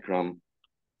manifold diagram.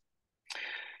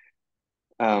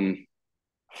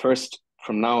 First,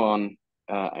 from now on,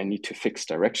 I need to fix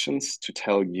directions to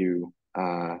tell you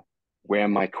where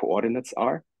my coordinates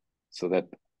are, so that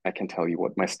I can tell you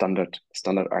what my standard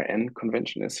Rn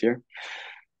convention is here.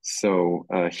 So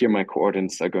here my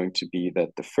coordinates are going to be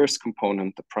that the first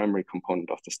component, the primary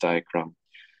component of this diagram,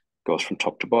 goes from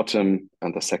top to bottom,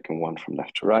 and the second one from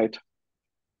left to right.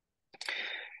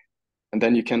 And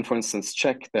then you can, for instance,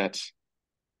 check that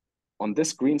on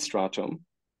this green stratum,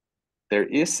 there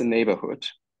is a neighborhood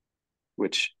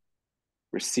which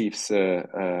receives a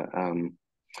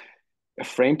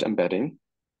framed embedding.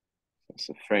 It's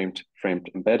a framed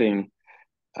embedding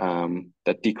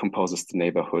that decomposes the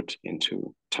neighborhood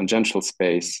into tangential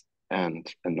space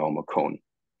and a normal cone.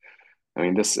 I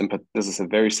mean, this is a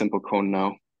very simple cone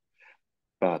now,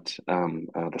 but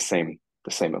the same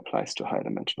applies to higher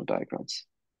dimensional diagrams.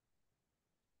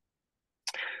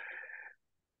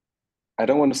 I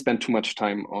don't want to spend too much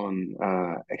time on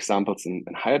examples in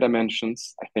higher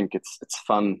dimensions. I think it's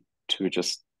fun to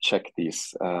just check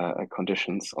these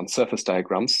conditions on surface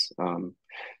diagrams.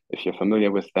 If you're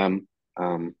familiar with them,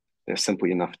 they're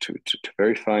simply enough to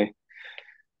verify.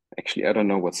 Actually, I don't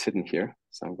know what's hidden here,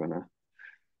 so I'm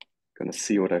gonna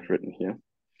see what I've written here.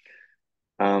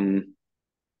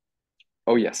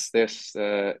 Oh yes, there's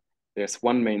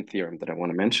one main theorem that I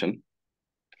want to mention.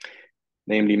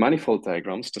 Namely, manifold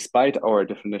diagrams, despite our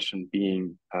definition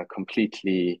being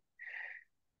completely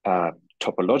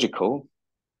topological,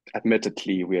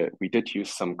 admittedly, we did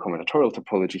use some combinatorial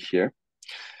topology here,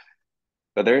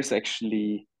 but there is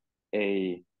actually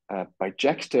a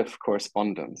bijective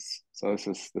correspondence. So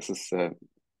this is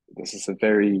a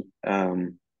very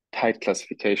tight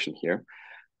classification here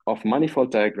of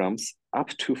manifold diagrams up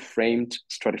to framed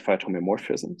stratified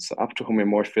homeomorphism. So up to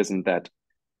homeomorphism that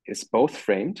is both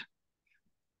framed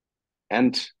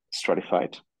and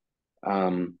stratified.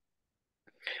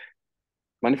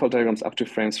 Manifold diagrams up to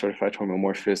frame stratified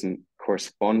homomorphism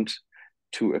correspond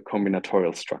to a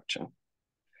combinatorial structure.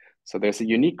 So there's a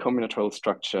unique combinatorial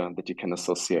structure that you can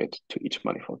associate to each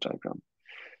manifold diagram.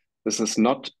 This is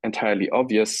not entirely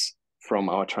obvious from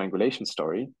our triangulation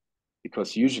story,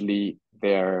 because usually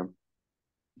you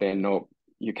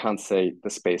can't say the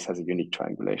space has a unique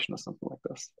triangulation or something like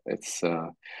this.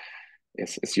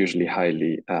 It's usually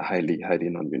highly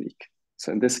non-unique.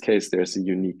 So in this case, there's a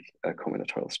unique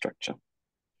combinatorial structure.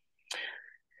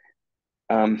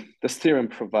 This theorem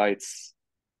provides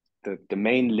the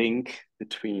main link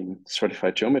between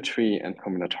stratified geometry and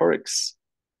combinatorics.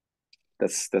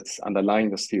 That's underlying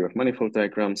this theory of manifold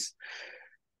diagrams.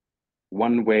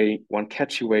 One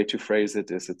catchy way to phrase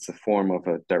it is it's a form of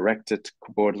a directed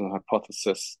coordinate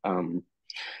hypothesis,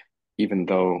 even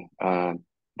though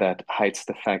that hides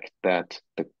the fact that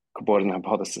the coordinate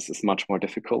hypothesis is much more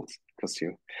difficult because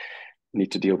you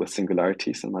need to deal with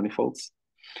singularities and manifolds.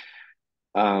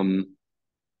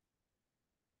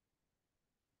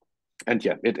 And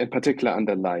yeah, it in particular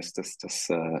underlies the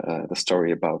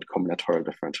story about combinatorial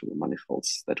differentiable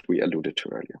manifolds that we alluded to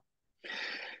earlier.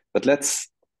 But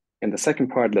in the second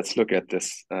part, let's look at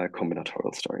this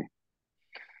combinatorial story.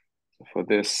 So for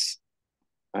this,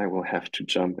 I will have to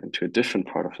jump into a different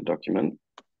part of the document.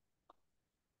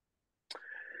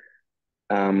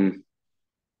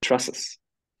 Trusses.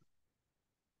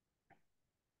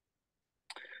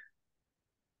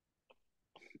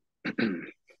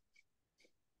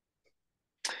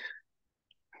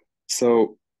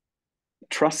 So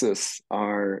trusses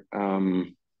are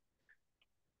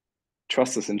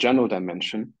trusses in general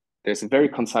dimension. There's a very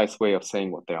concise way of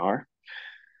saying what they are.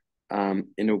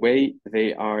 In a way,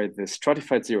 they are the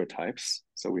stratified zero types.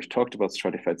 So we've talked about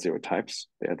stratified zero types.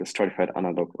 They are the stratified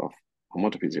analog of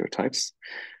homotopy zero types.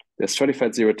 They're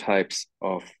stratified zero types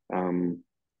of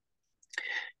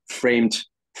framed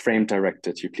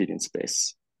directed Euclidean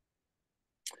space.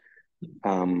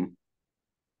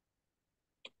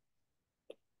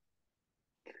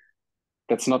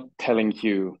 That's not telling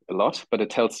you a lot, but it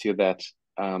tells you that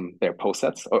they're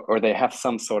posets, or they have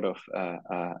some sort of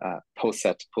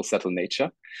posettal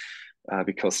nature,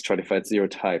 because stratified zero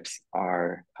types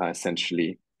are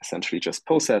essentially just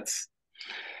posets.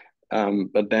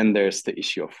 But then there's the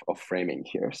issue of framing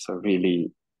here. So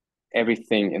really,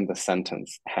 everything in the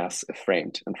sentence has a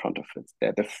framed in front of it.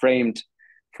 They're the framed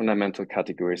fundamental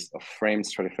categories of framed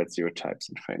stratified zero types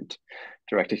and framed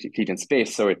directed Euclidean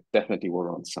space. So it definitely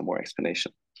warrants some more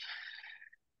explanation.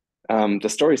 The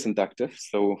story is inductive.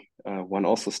 So one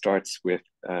also starts with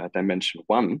dimension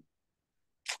 1.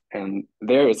 And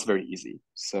there it's very easy.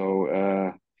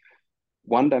 So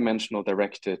one-dimensional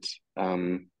directed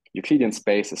Euclidean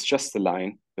space is just a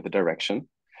line with a direction.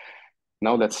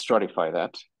 Now let's stratify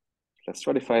that.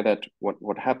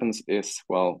 What happens is,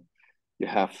 well, you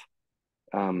have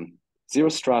zero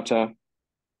strata.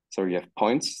 So you have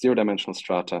points, zero-dimensional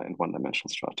strata and one-dimensional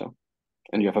strata.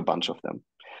 And you have a bunch of them.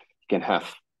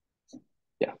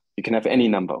 You can have any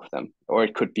number of them, or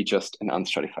it could be just an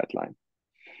unstratified line.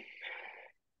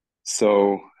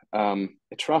 So a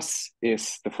truss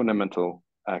is the fundamental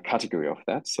category of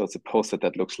that. So it's a poset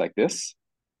that looks like this,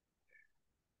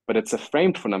 but it's a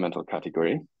framed fundamental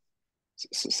category.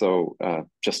 So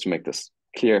just to make this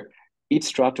clear, each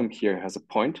stratum here has a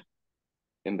point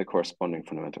in the corresponding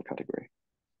fundamental category.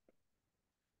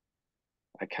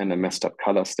 I kind of messed up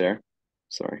colors there.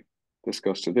 Sorry. This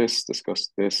goes to this, this goes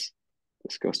to this,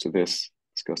 this goes to this,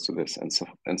 this goes to this, and so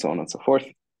on and so forth.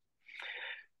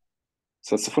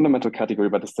 So it's the fundamental category,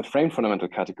 but it's the framed fundamental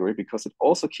category because it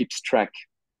also keeps track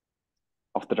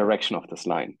of the direction of this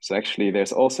line. So actually,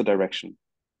 there's also direction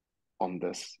on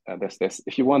this.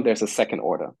 If you want, there's a second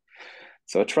order.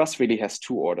 So a truss really has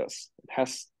two orders. It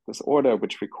has this order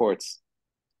which records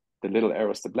the little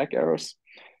arrows, the black arrows,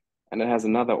 and it has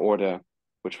another order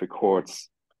which records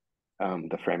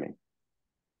the framing.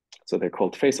 So they're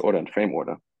called face order and frame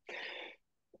order.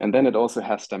 And then it also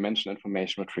has dimension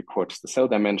information which records the cell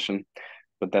dimension,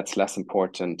 but that's less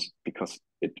important because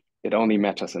it only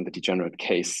matters in the degenerate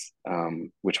case,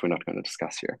 which we're not going to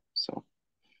discuss here. So,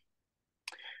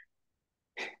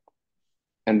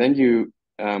 and then you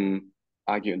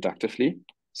argue inductively.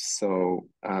 So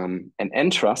an n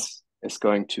truss is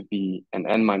going to be an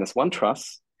n-1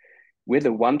 truss with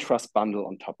a one truss bundle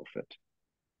on top of it.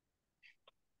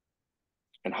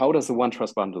 And how does a one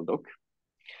truss bundle look?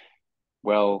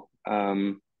 Well,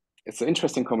 it's an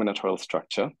interesting combinatorial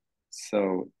structure.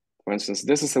 So for instance,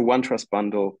 this is a one truss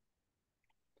bundle.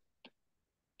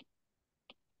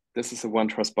 This is a one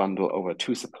truss bundle over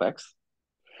two simplex.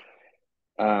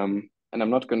 And I'm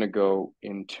not going to go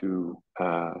into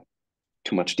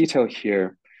too much detail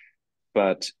here,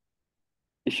 but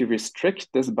if you restrict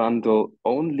this bundle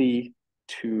only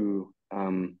to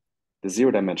the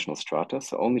zero-dimensional strata,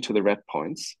 so only to the red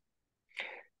points,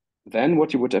 then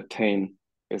what you would obtain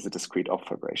is a discrete op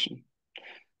fibration.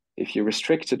 If you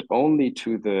restrict it only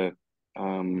to the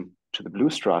blue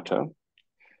strata,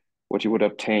 what you would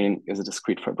obtain is a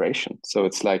discrete fibration. So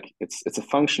it's like it's a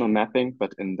functional mapping,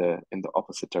 but in the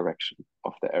opposite direction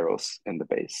of the arrows in the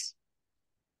base.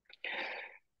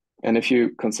 And if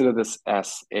you consider this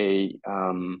as a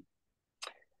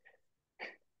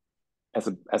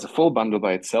full bundle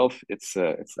by itself, it's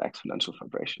exponential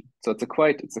fibration. So it's a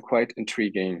quite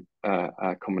intriguing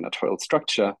combinatorial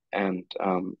structure, and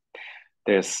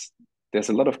there's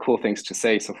a lot of cool things to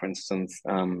say. So for instance,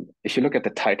 if you look at the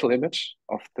title image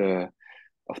of the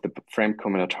framed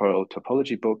combinatorial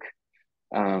topology book,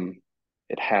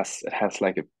 it has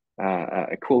like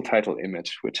a cool title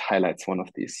image which highlights one of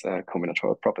these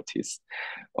combinatorial properties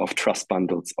of truss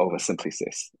bundles over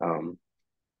simplices.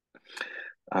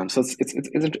 So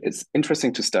it's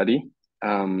interesting to study,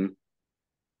 and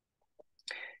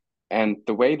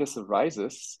the way this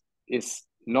arises is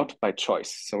not by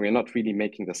choice. So we're not really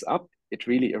making this up. It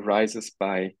really arises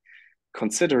by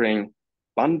considering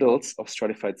bundles of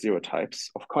stratified zero types,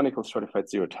 of conical stratified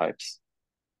zero types,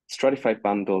 stratified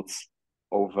bundles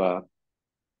over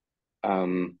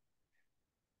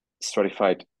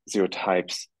stratified zero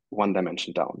types one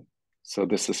dimension down. So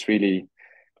this is really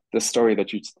the story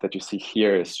that you see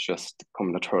here is just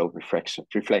combinatorial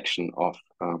reflection of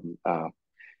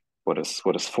what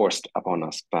is forced upon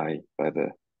us by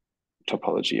the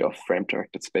topology of frame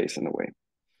directed space in a way.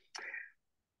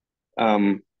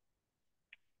 And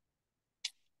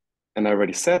I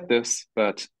already said this,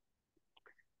 but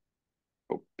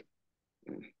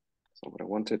that's not what I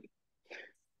wanted.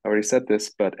 I already said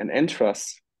this, but an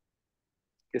N-truss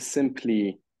is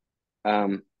simply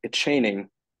a chaining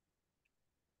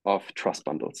of truss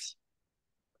bundles.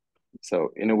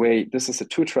 So in a way, this is a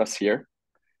 2-truss here.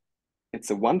 It's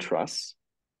a 1-truss.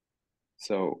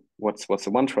 So what's a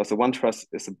 1-truss? A 1-truss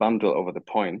is a bundle over the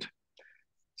point.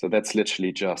 So that's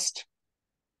literally just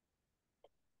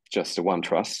a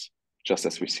 1-truss, just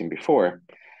as we've seen before.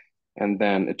 And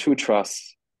then a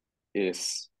 2-truss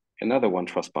is another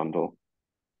 1-truss bundle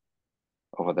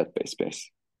over that base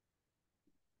space.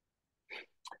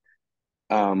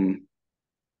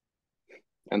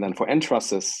 And then for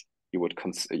N-trusses, you would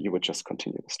just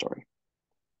continue the story.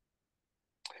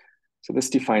 So this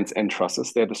defines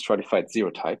N-trusses. They're the stratified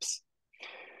zero types.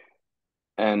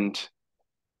 And it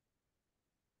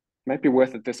might be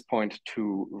worth at this point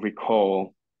to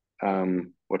recall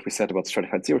what we said about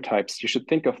stratified zero types. You should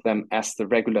think of them as the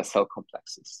regular cell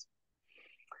complexes.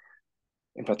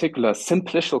 In particular,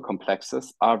 simplicial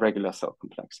complexes are regular cell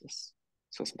complexes.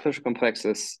 So simplicial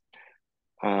complexes,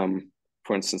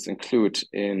 for instance, include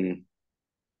in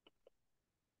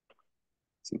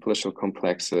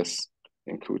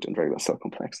regular cell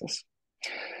complexes.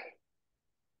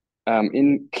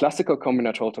 In classical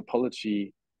combinatorial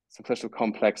topology, simplicial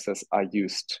complexes are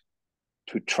used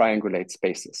to triangulate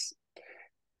spaces.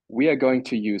 We are going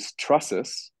to use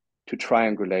trusses to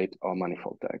triangulate our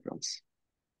manifold diagrams.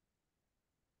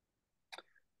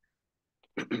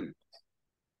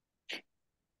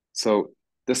 So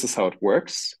this is how it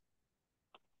works.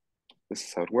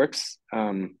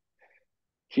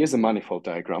 Here's a manifold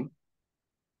diagram.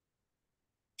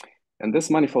 And this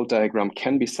manifold diagram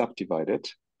can be subdivided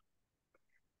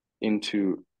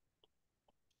into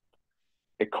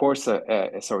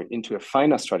into a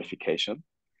finer stratification.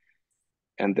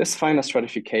 And this finer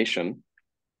stratification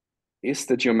is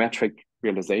the geometric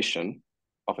realization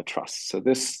of a truss. So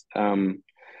this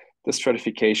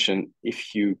stratification,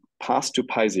 if you pass to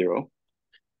pi 0,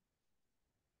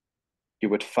 you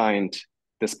would find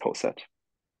this poset.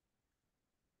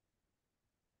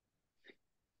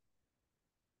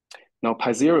 Now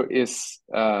pi 0 is,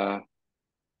 or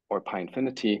pi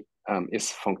infinity,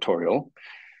 is functorial.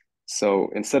 So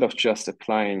instead of just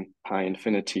applying pi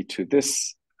infinity to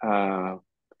this, so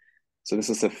this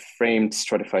is a framed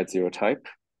stratified zero type.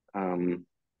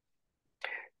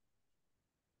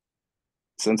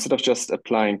 So instead of just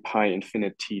applying pi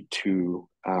infinity to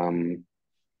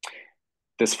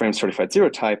this frame stratified zero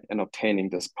type and obtaining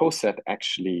this poset,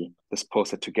 actually this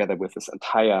poset together with this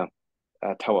entire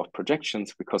tower of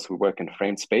projections, because we work in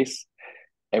frame space,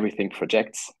 everything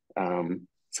projects.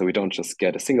 So we don't just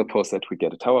get a single poset, we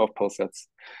get a tower of posets.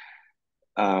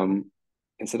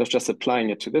 Instead of just applying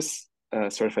it to this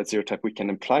stratified zero type, we can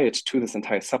apply it to this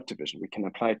entire subdivision. We can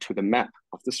apply it to the map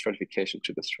of this stratification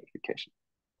to this stratification.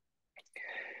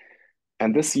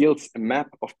 And this yields a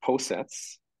map of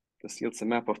posets.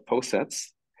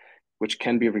 Which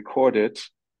can be recorded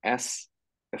as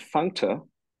a functor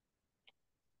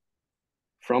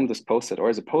from this poset, or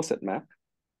as a poset map,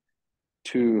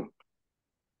 to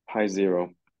pi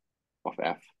 0 of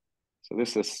f. So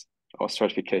this is our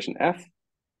stratification f.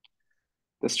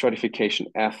 This stratification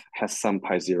f has some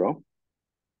pi 0.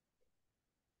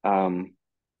 And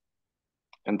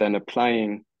then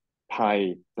applying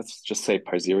pi, let's just say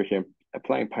pi 0 here,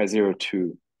 applying pi 0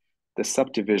 to the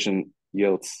subdivision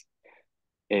yields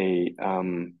a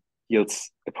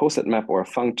poset map or a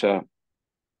functor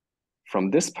from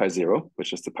this pi 0,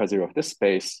 which is the pi 0 of this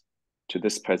space, to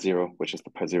this pi 0, which is the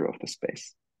pi 0 of this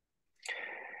space.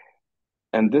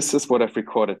 And this is what I've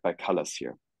recorded by colors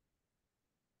here.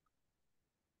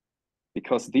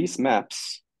 Because these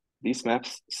maps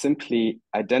simply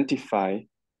identify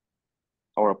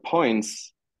our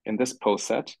points in this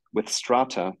poset with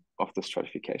strata of the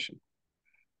stratification.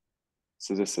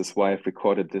 So this is why I've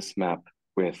recorded this map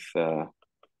with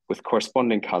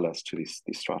corresponding colors to these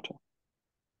strata.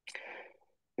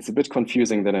 It's a bit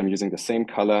confusing that I'm using the same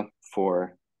color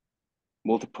for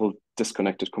multiple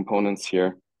disconnected components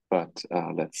here, but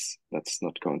let's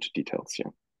not go into details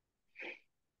here.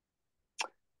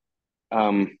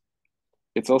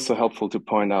 it's also helpful to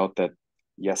point out that,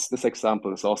 yes, this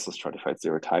example is also stratified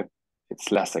zero type.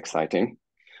 It's less exciting.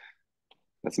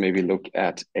 Let's maybe look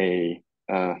at a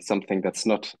something that's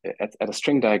not, at a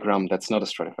string diagram that's not a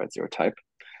stratified zero type.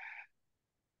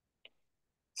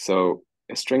 So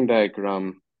a string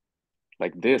diagram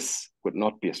like this would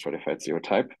not be a stratified zero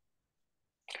type,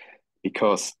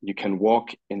 because you can walk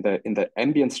in the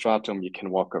ambient stratum, you can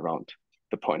walk around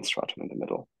the point stratum in the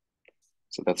middle.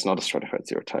 So that's not a stratified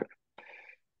zero type.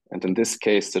 And in this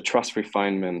case, the truss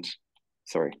refinement,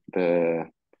 the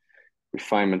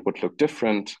refinement would look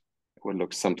different. It would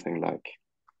look something like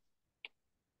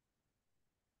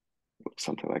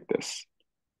this.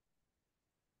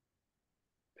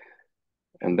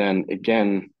 And then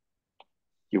again,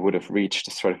 you would have reached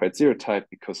a stratified zero type,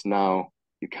 because now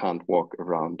you can't walk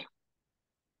around.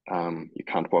 You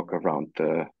can't walk around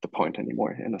the point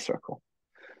anymore in a circle.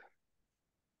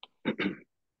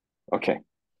 Okay.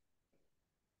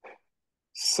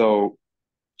 So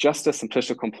just as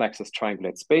simplicial complexes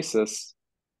triangulate spaces,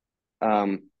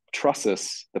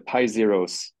 trusses, the pi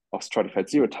zeros of stratified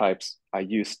zero types, are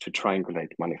used to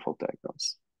triangulate manifold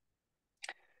diagrams.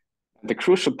 The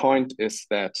crucial point is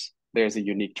that there's a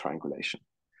unique triangulation.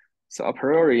 So a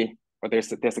priori, or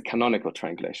there's a canonical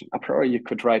triangulation. A priori, you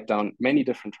could write down many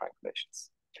different triangulations.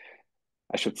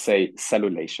 I should say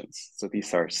cellulations. So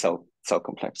these are cell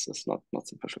complexes, not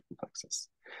simplicial complexes.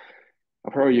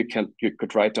 A priori, you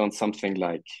could write down something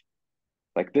like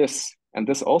this, and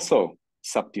this also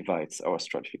subdivides our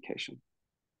stratification.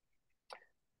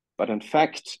 But in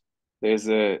fact, there's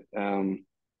a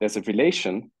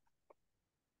relation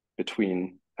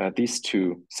between these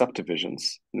two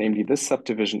subdivisions. Namely, this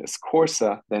subdivision is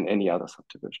coarser than any other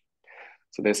subdivision.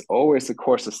 So there's always a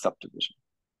coarser subdivision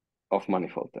of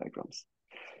manifold diagrams.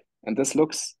 And this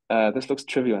looks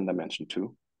trivial in dimension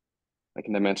 2. Like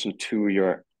in dimension 2,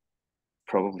 you're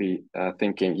probably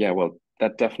thinking, yeah, well,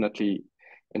 that definitely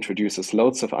introduces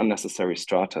loads of unnecessary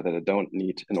strata that I don't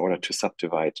need in order to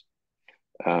subdivide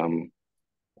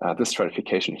this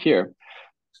stratification here.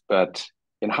 But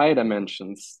in higher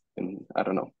dimensions, in, I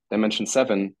don't know, dimension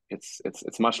 7,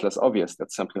 it's much less obvious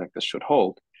that something like this should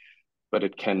hold, but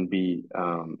it can be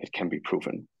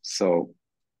proven. So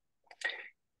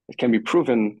it can be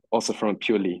proven also from a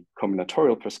purely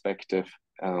combinatorial perspective,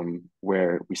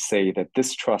 where we say that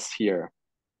this truss here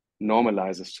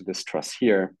normalizes to this truss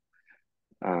here.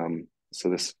 So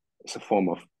this is a form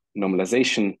of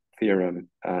normalization theorem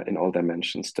in all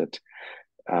dimensions that,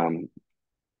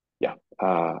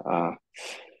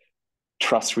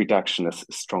 truss reduction is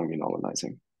strongly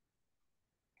normalizing.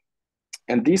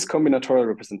 And these combinatorial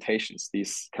representations,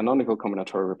 these canonical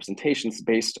combinatorial representations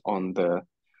based on the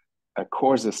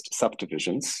coarsest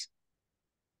subdivisions,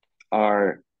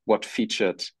 are what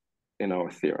featured in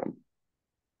our theorem.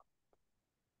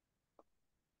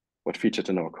 What featured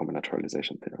in our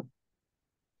combinatorialization theorem.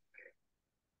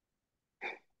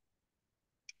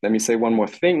 Let me say one more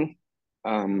thing.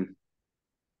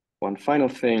 One final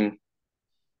thing.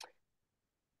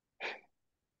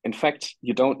 In fact,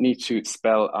 you don't need to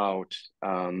spell out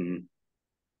the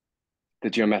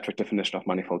geometric definition of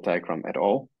manifold diagram at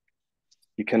all.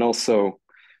 You can also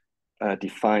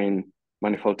define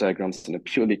manifold diagrams in a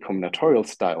purely combinatorial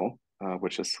style,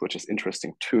 which is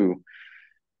interesting too.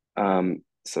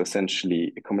 So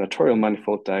essentially, a combinatorial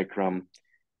manifold diagram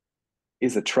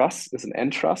is a truss, is an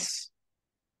n-truss.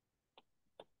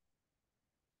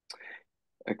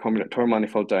 A combinatorial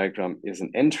manifold diagram is an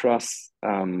n-truss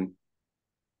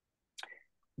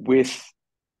with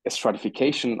a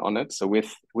stratification on it, so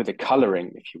with a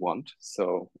coloring, if you want.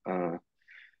 So a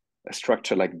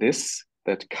structure like this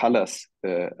that colors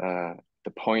the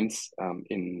points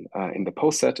in the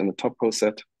poset, in the top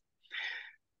poset.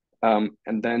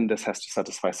 And then this has to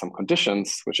satisfy some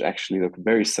conditions which actually look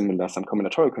very similar, some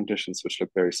combinatorial conditions which look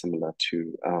very similar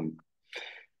to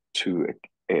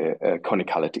a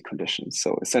conicality condition.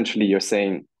 So essentially you're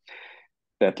saying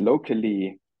that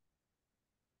locally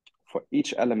for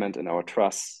each element in our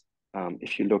truss,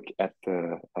 if you look at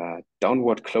the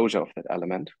downward closure of that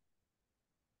element,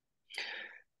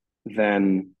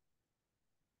 then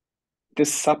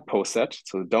this subposet,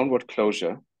 so the downward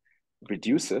closure,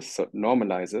 reduces, so it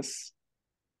normalizes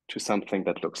to something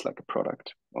that looks like a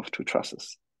product of two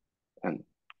trusses. And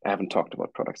I haven't talked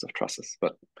about products of trusses,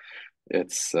 but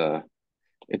it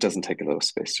doesn't take a lot of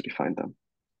space to define them.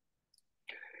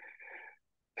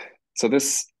 So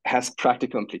this has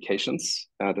practical implications.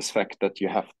 This fact that you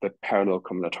have the parallel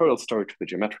combinatorial story to the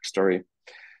geometric story.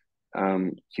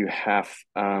 You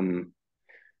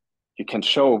can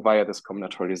show via this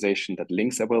combinatorialization that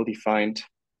links are well defined.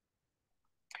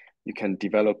 You can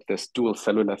develop this dual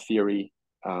cellular theory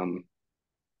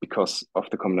because of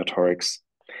the combinatorics.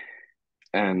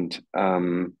 And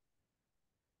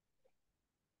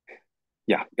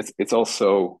yeah, it's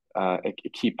also a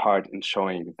key part in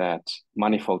showing that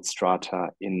manifold strata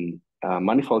in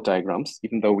manifold diagrams,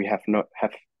 even though we have not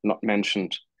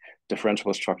mentioned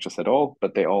differentiable structures at all,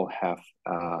 but they all have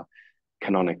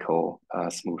canonical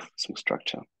smooth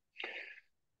structure.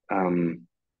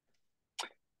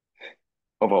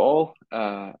 Overall,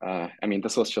 I mean,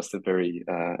 this was just a very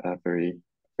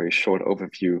short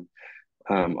overview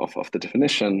of the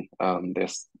definition.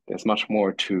 There's much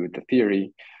more to the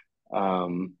theory. I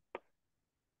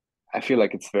feel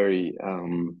like it's very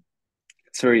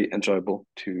enjoyable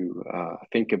to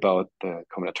think about the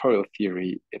combinatorial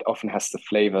theory. It often has the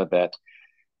flavor that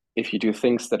if you do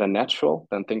things that are natural,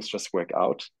 then things just work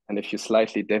out. And if you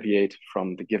slightly deviate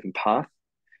from the given path,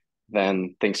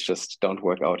 then things just don't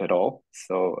work out at all.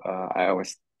 So I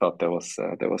always thought there was,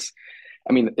 I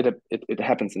mean, it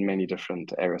happens in many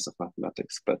different areas of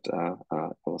mathematics, but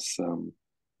it was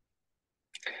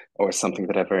always something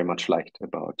that I very much liked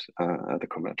about the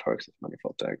combinatorics of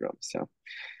manifold diagrams. Yeah,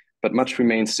 but much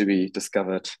remains to be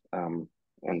discovered, and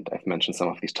I've mentioned some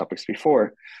of these topics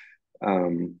before.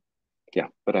 Yeah,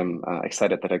 but I'm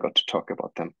excited that I got to talk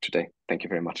about them today. Thank you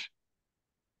very much.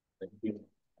 Thank you.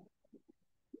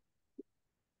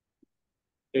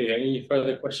 Okay, any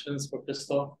further questions for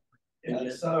Christoph? Yeah,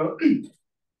 so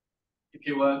if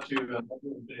you were to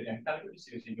Euclidean categories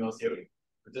using your theory,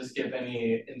 would this give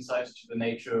any insight to the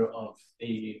nature of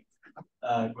the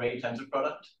gray tensor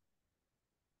product?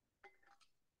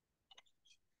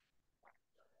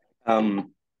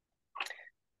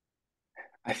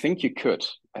 I think you could.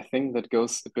 I think that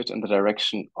goes a bit in the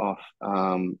direction of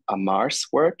Amar's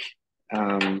work,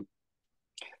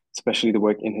 especially the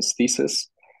work in his thesis,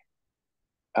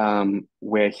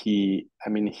 where he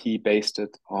based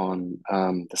it on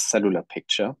the cellular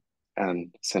picture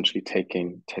and essentially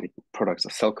taking products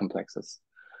of cell complexes.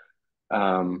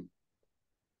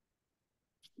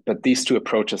 But these two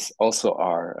approaches also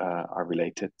are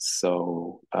related.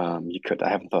 So you could. I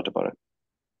haven't thought about it.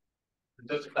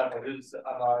 Just to clarify, this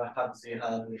Amar Hadzi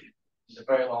had a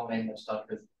very long name that starts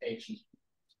with H and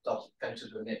stops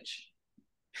finishes with an H.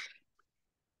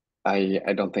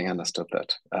 I don't think I understood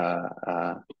that.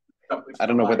 I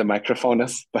don't know where the microphone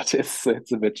is, but it's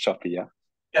a bit choppy, yeah.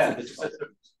 Yeah,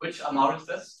 which Amar is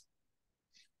this?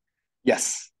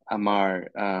 Yes, Amar,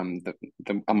 the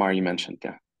Amar you mentioned,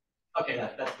 yeah. Okay,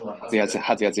 yeah, that's the one.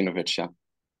 Hadzianovic, yeah.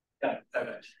 Yeah,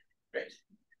 perfect. Great.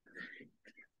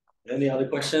 Any other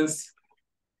questions?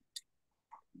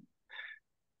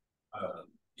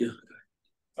 Yeah.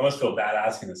 I almost feel bad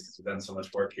asking this because we've done so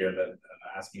much work here that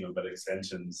asking you about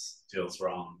extensions feels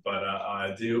wrong. But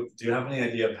do you have any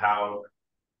idea of how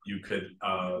you could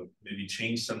maybe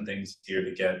change some things here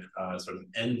to get sort of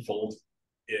n-fold,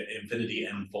 infinity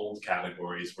n-fold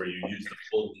categories where you use the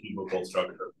full cubical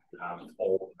structure to have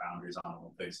all boundaries on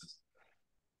all faces?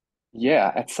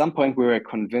 Yeah, at some point we were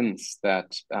convinced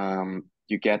that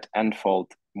you get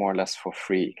n-fold more or less for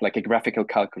free, like a graphical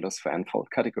calculus for n-fold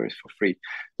categories for free.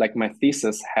 Like my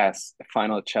thesis has a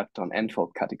final chapter on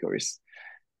n-fold categories,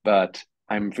 but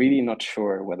I'm really not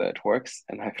sure whether it works,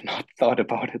 and I've not thought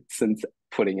about it since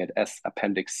putting it as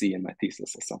Appendix C in my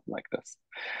thesis or something like this.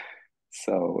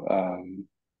 So,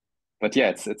 but yeah,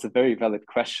 it's a very valid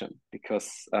question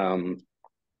because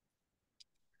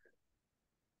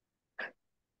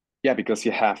because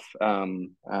you have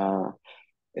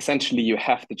essentially you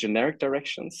have the generic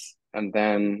directions, and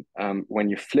then when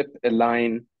you flip a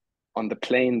line on the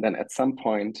plane, then at some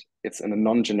point it's in a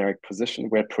non-generic position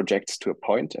where it projects to a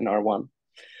point in R1.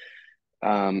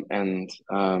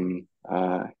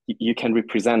 You can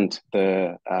represent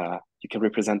the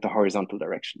horizontal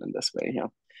direction in this way, yeah,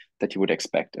 that you would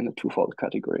expect in a twofold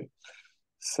category.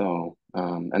 So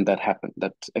and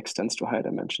that extends to higher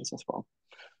dimensions as well,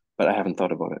 but I haven't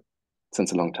thought about it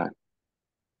since a long time.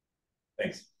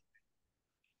 Thanks.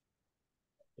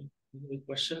 Any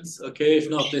questions? Okay, if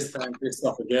not, this time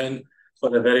Christoph again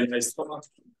for a very nice talk.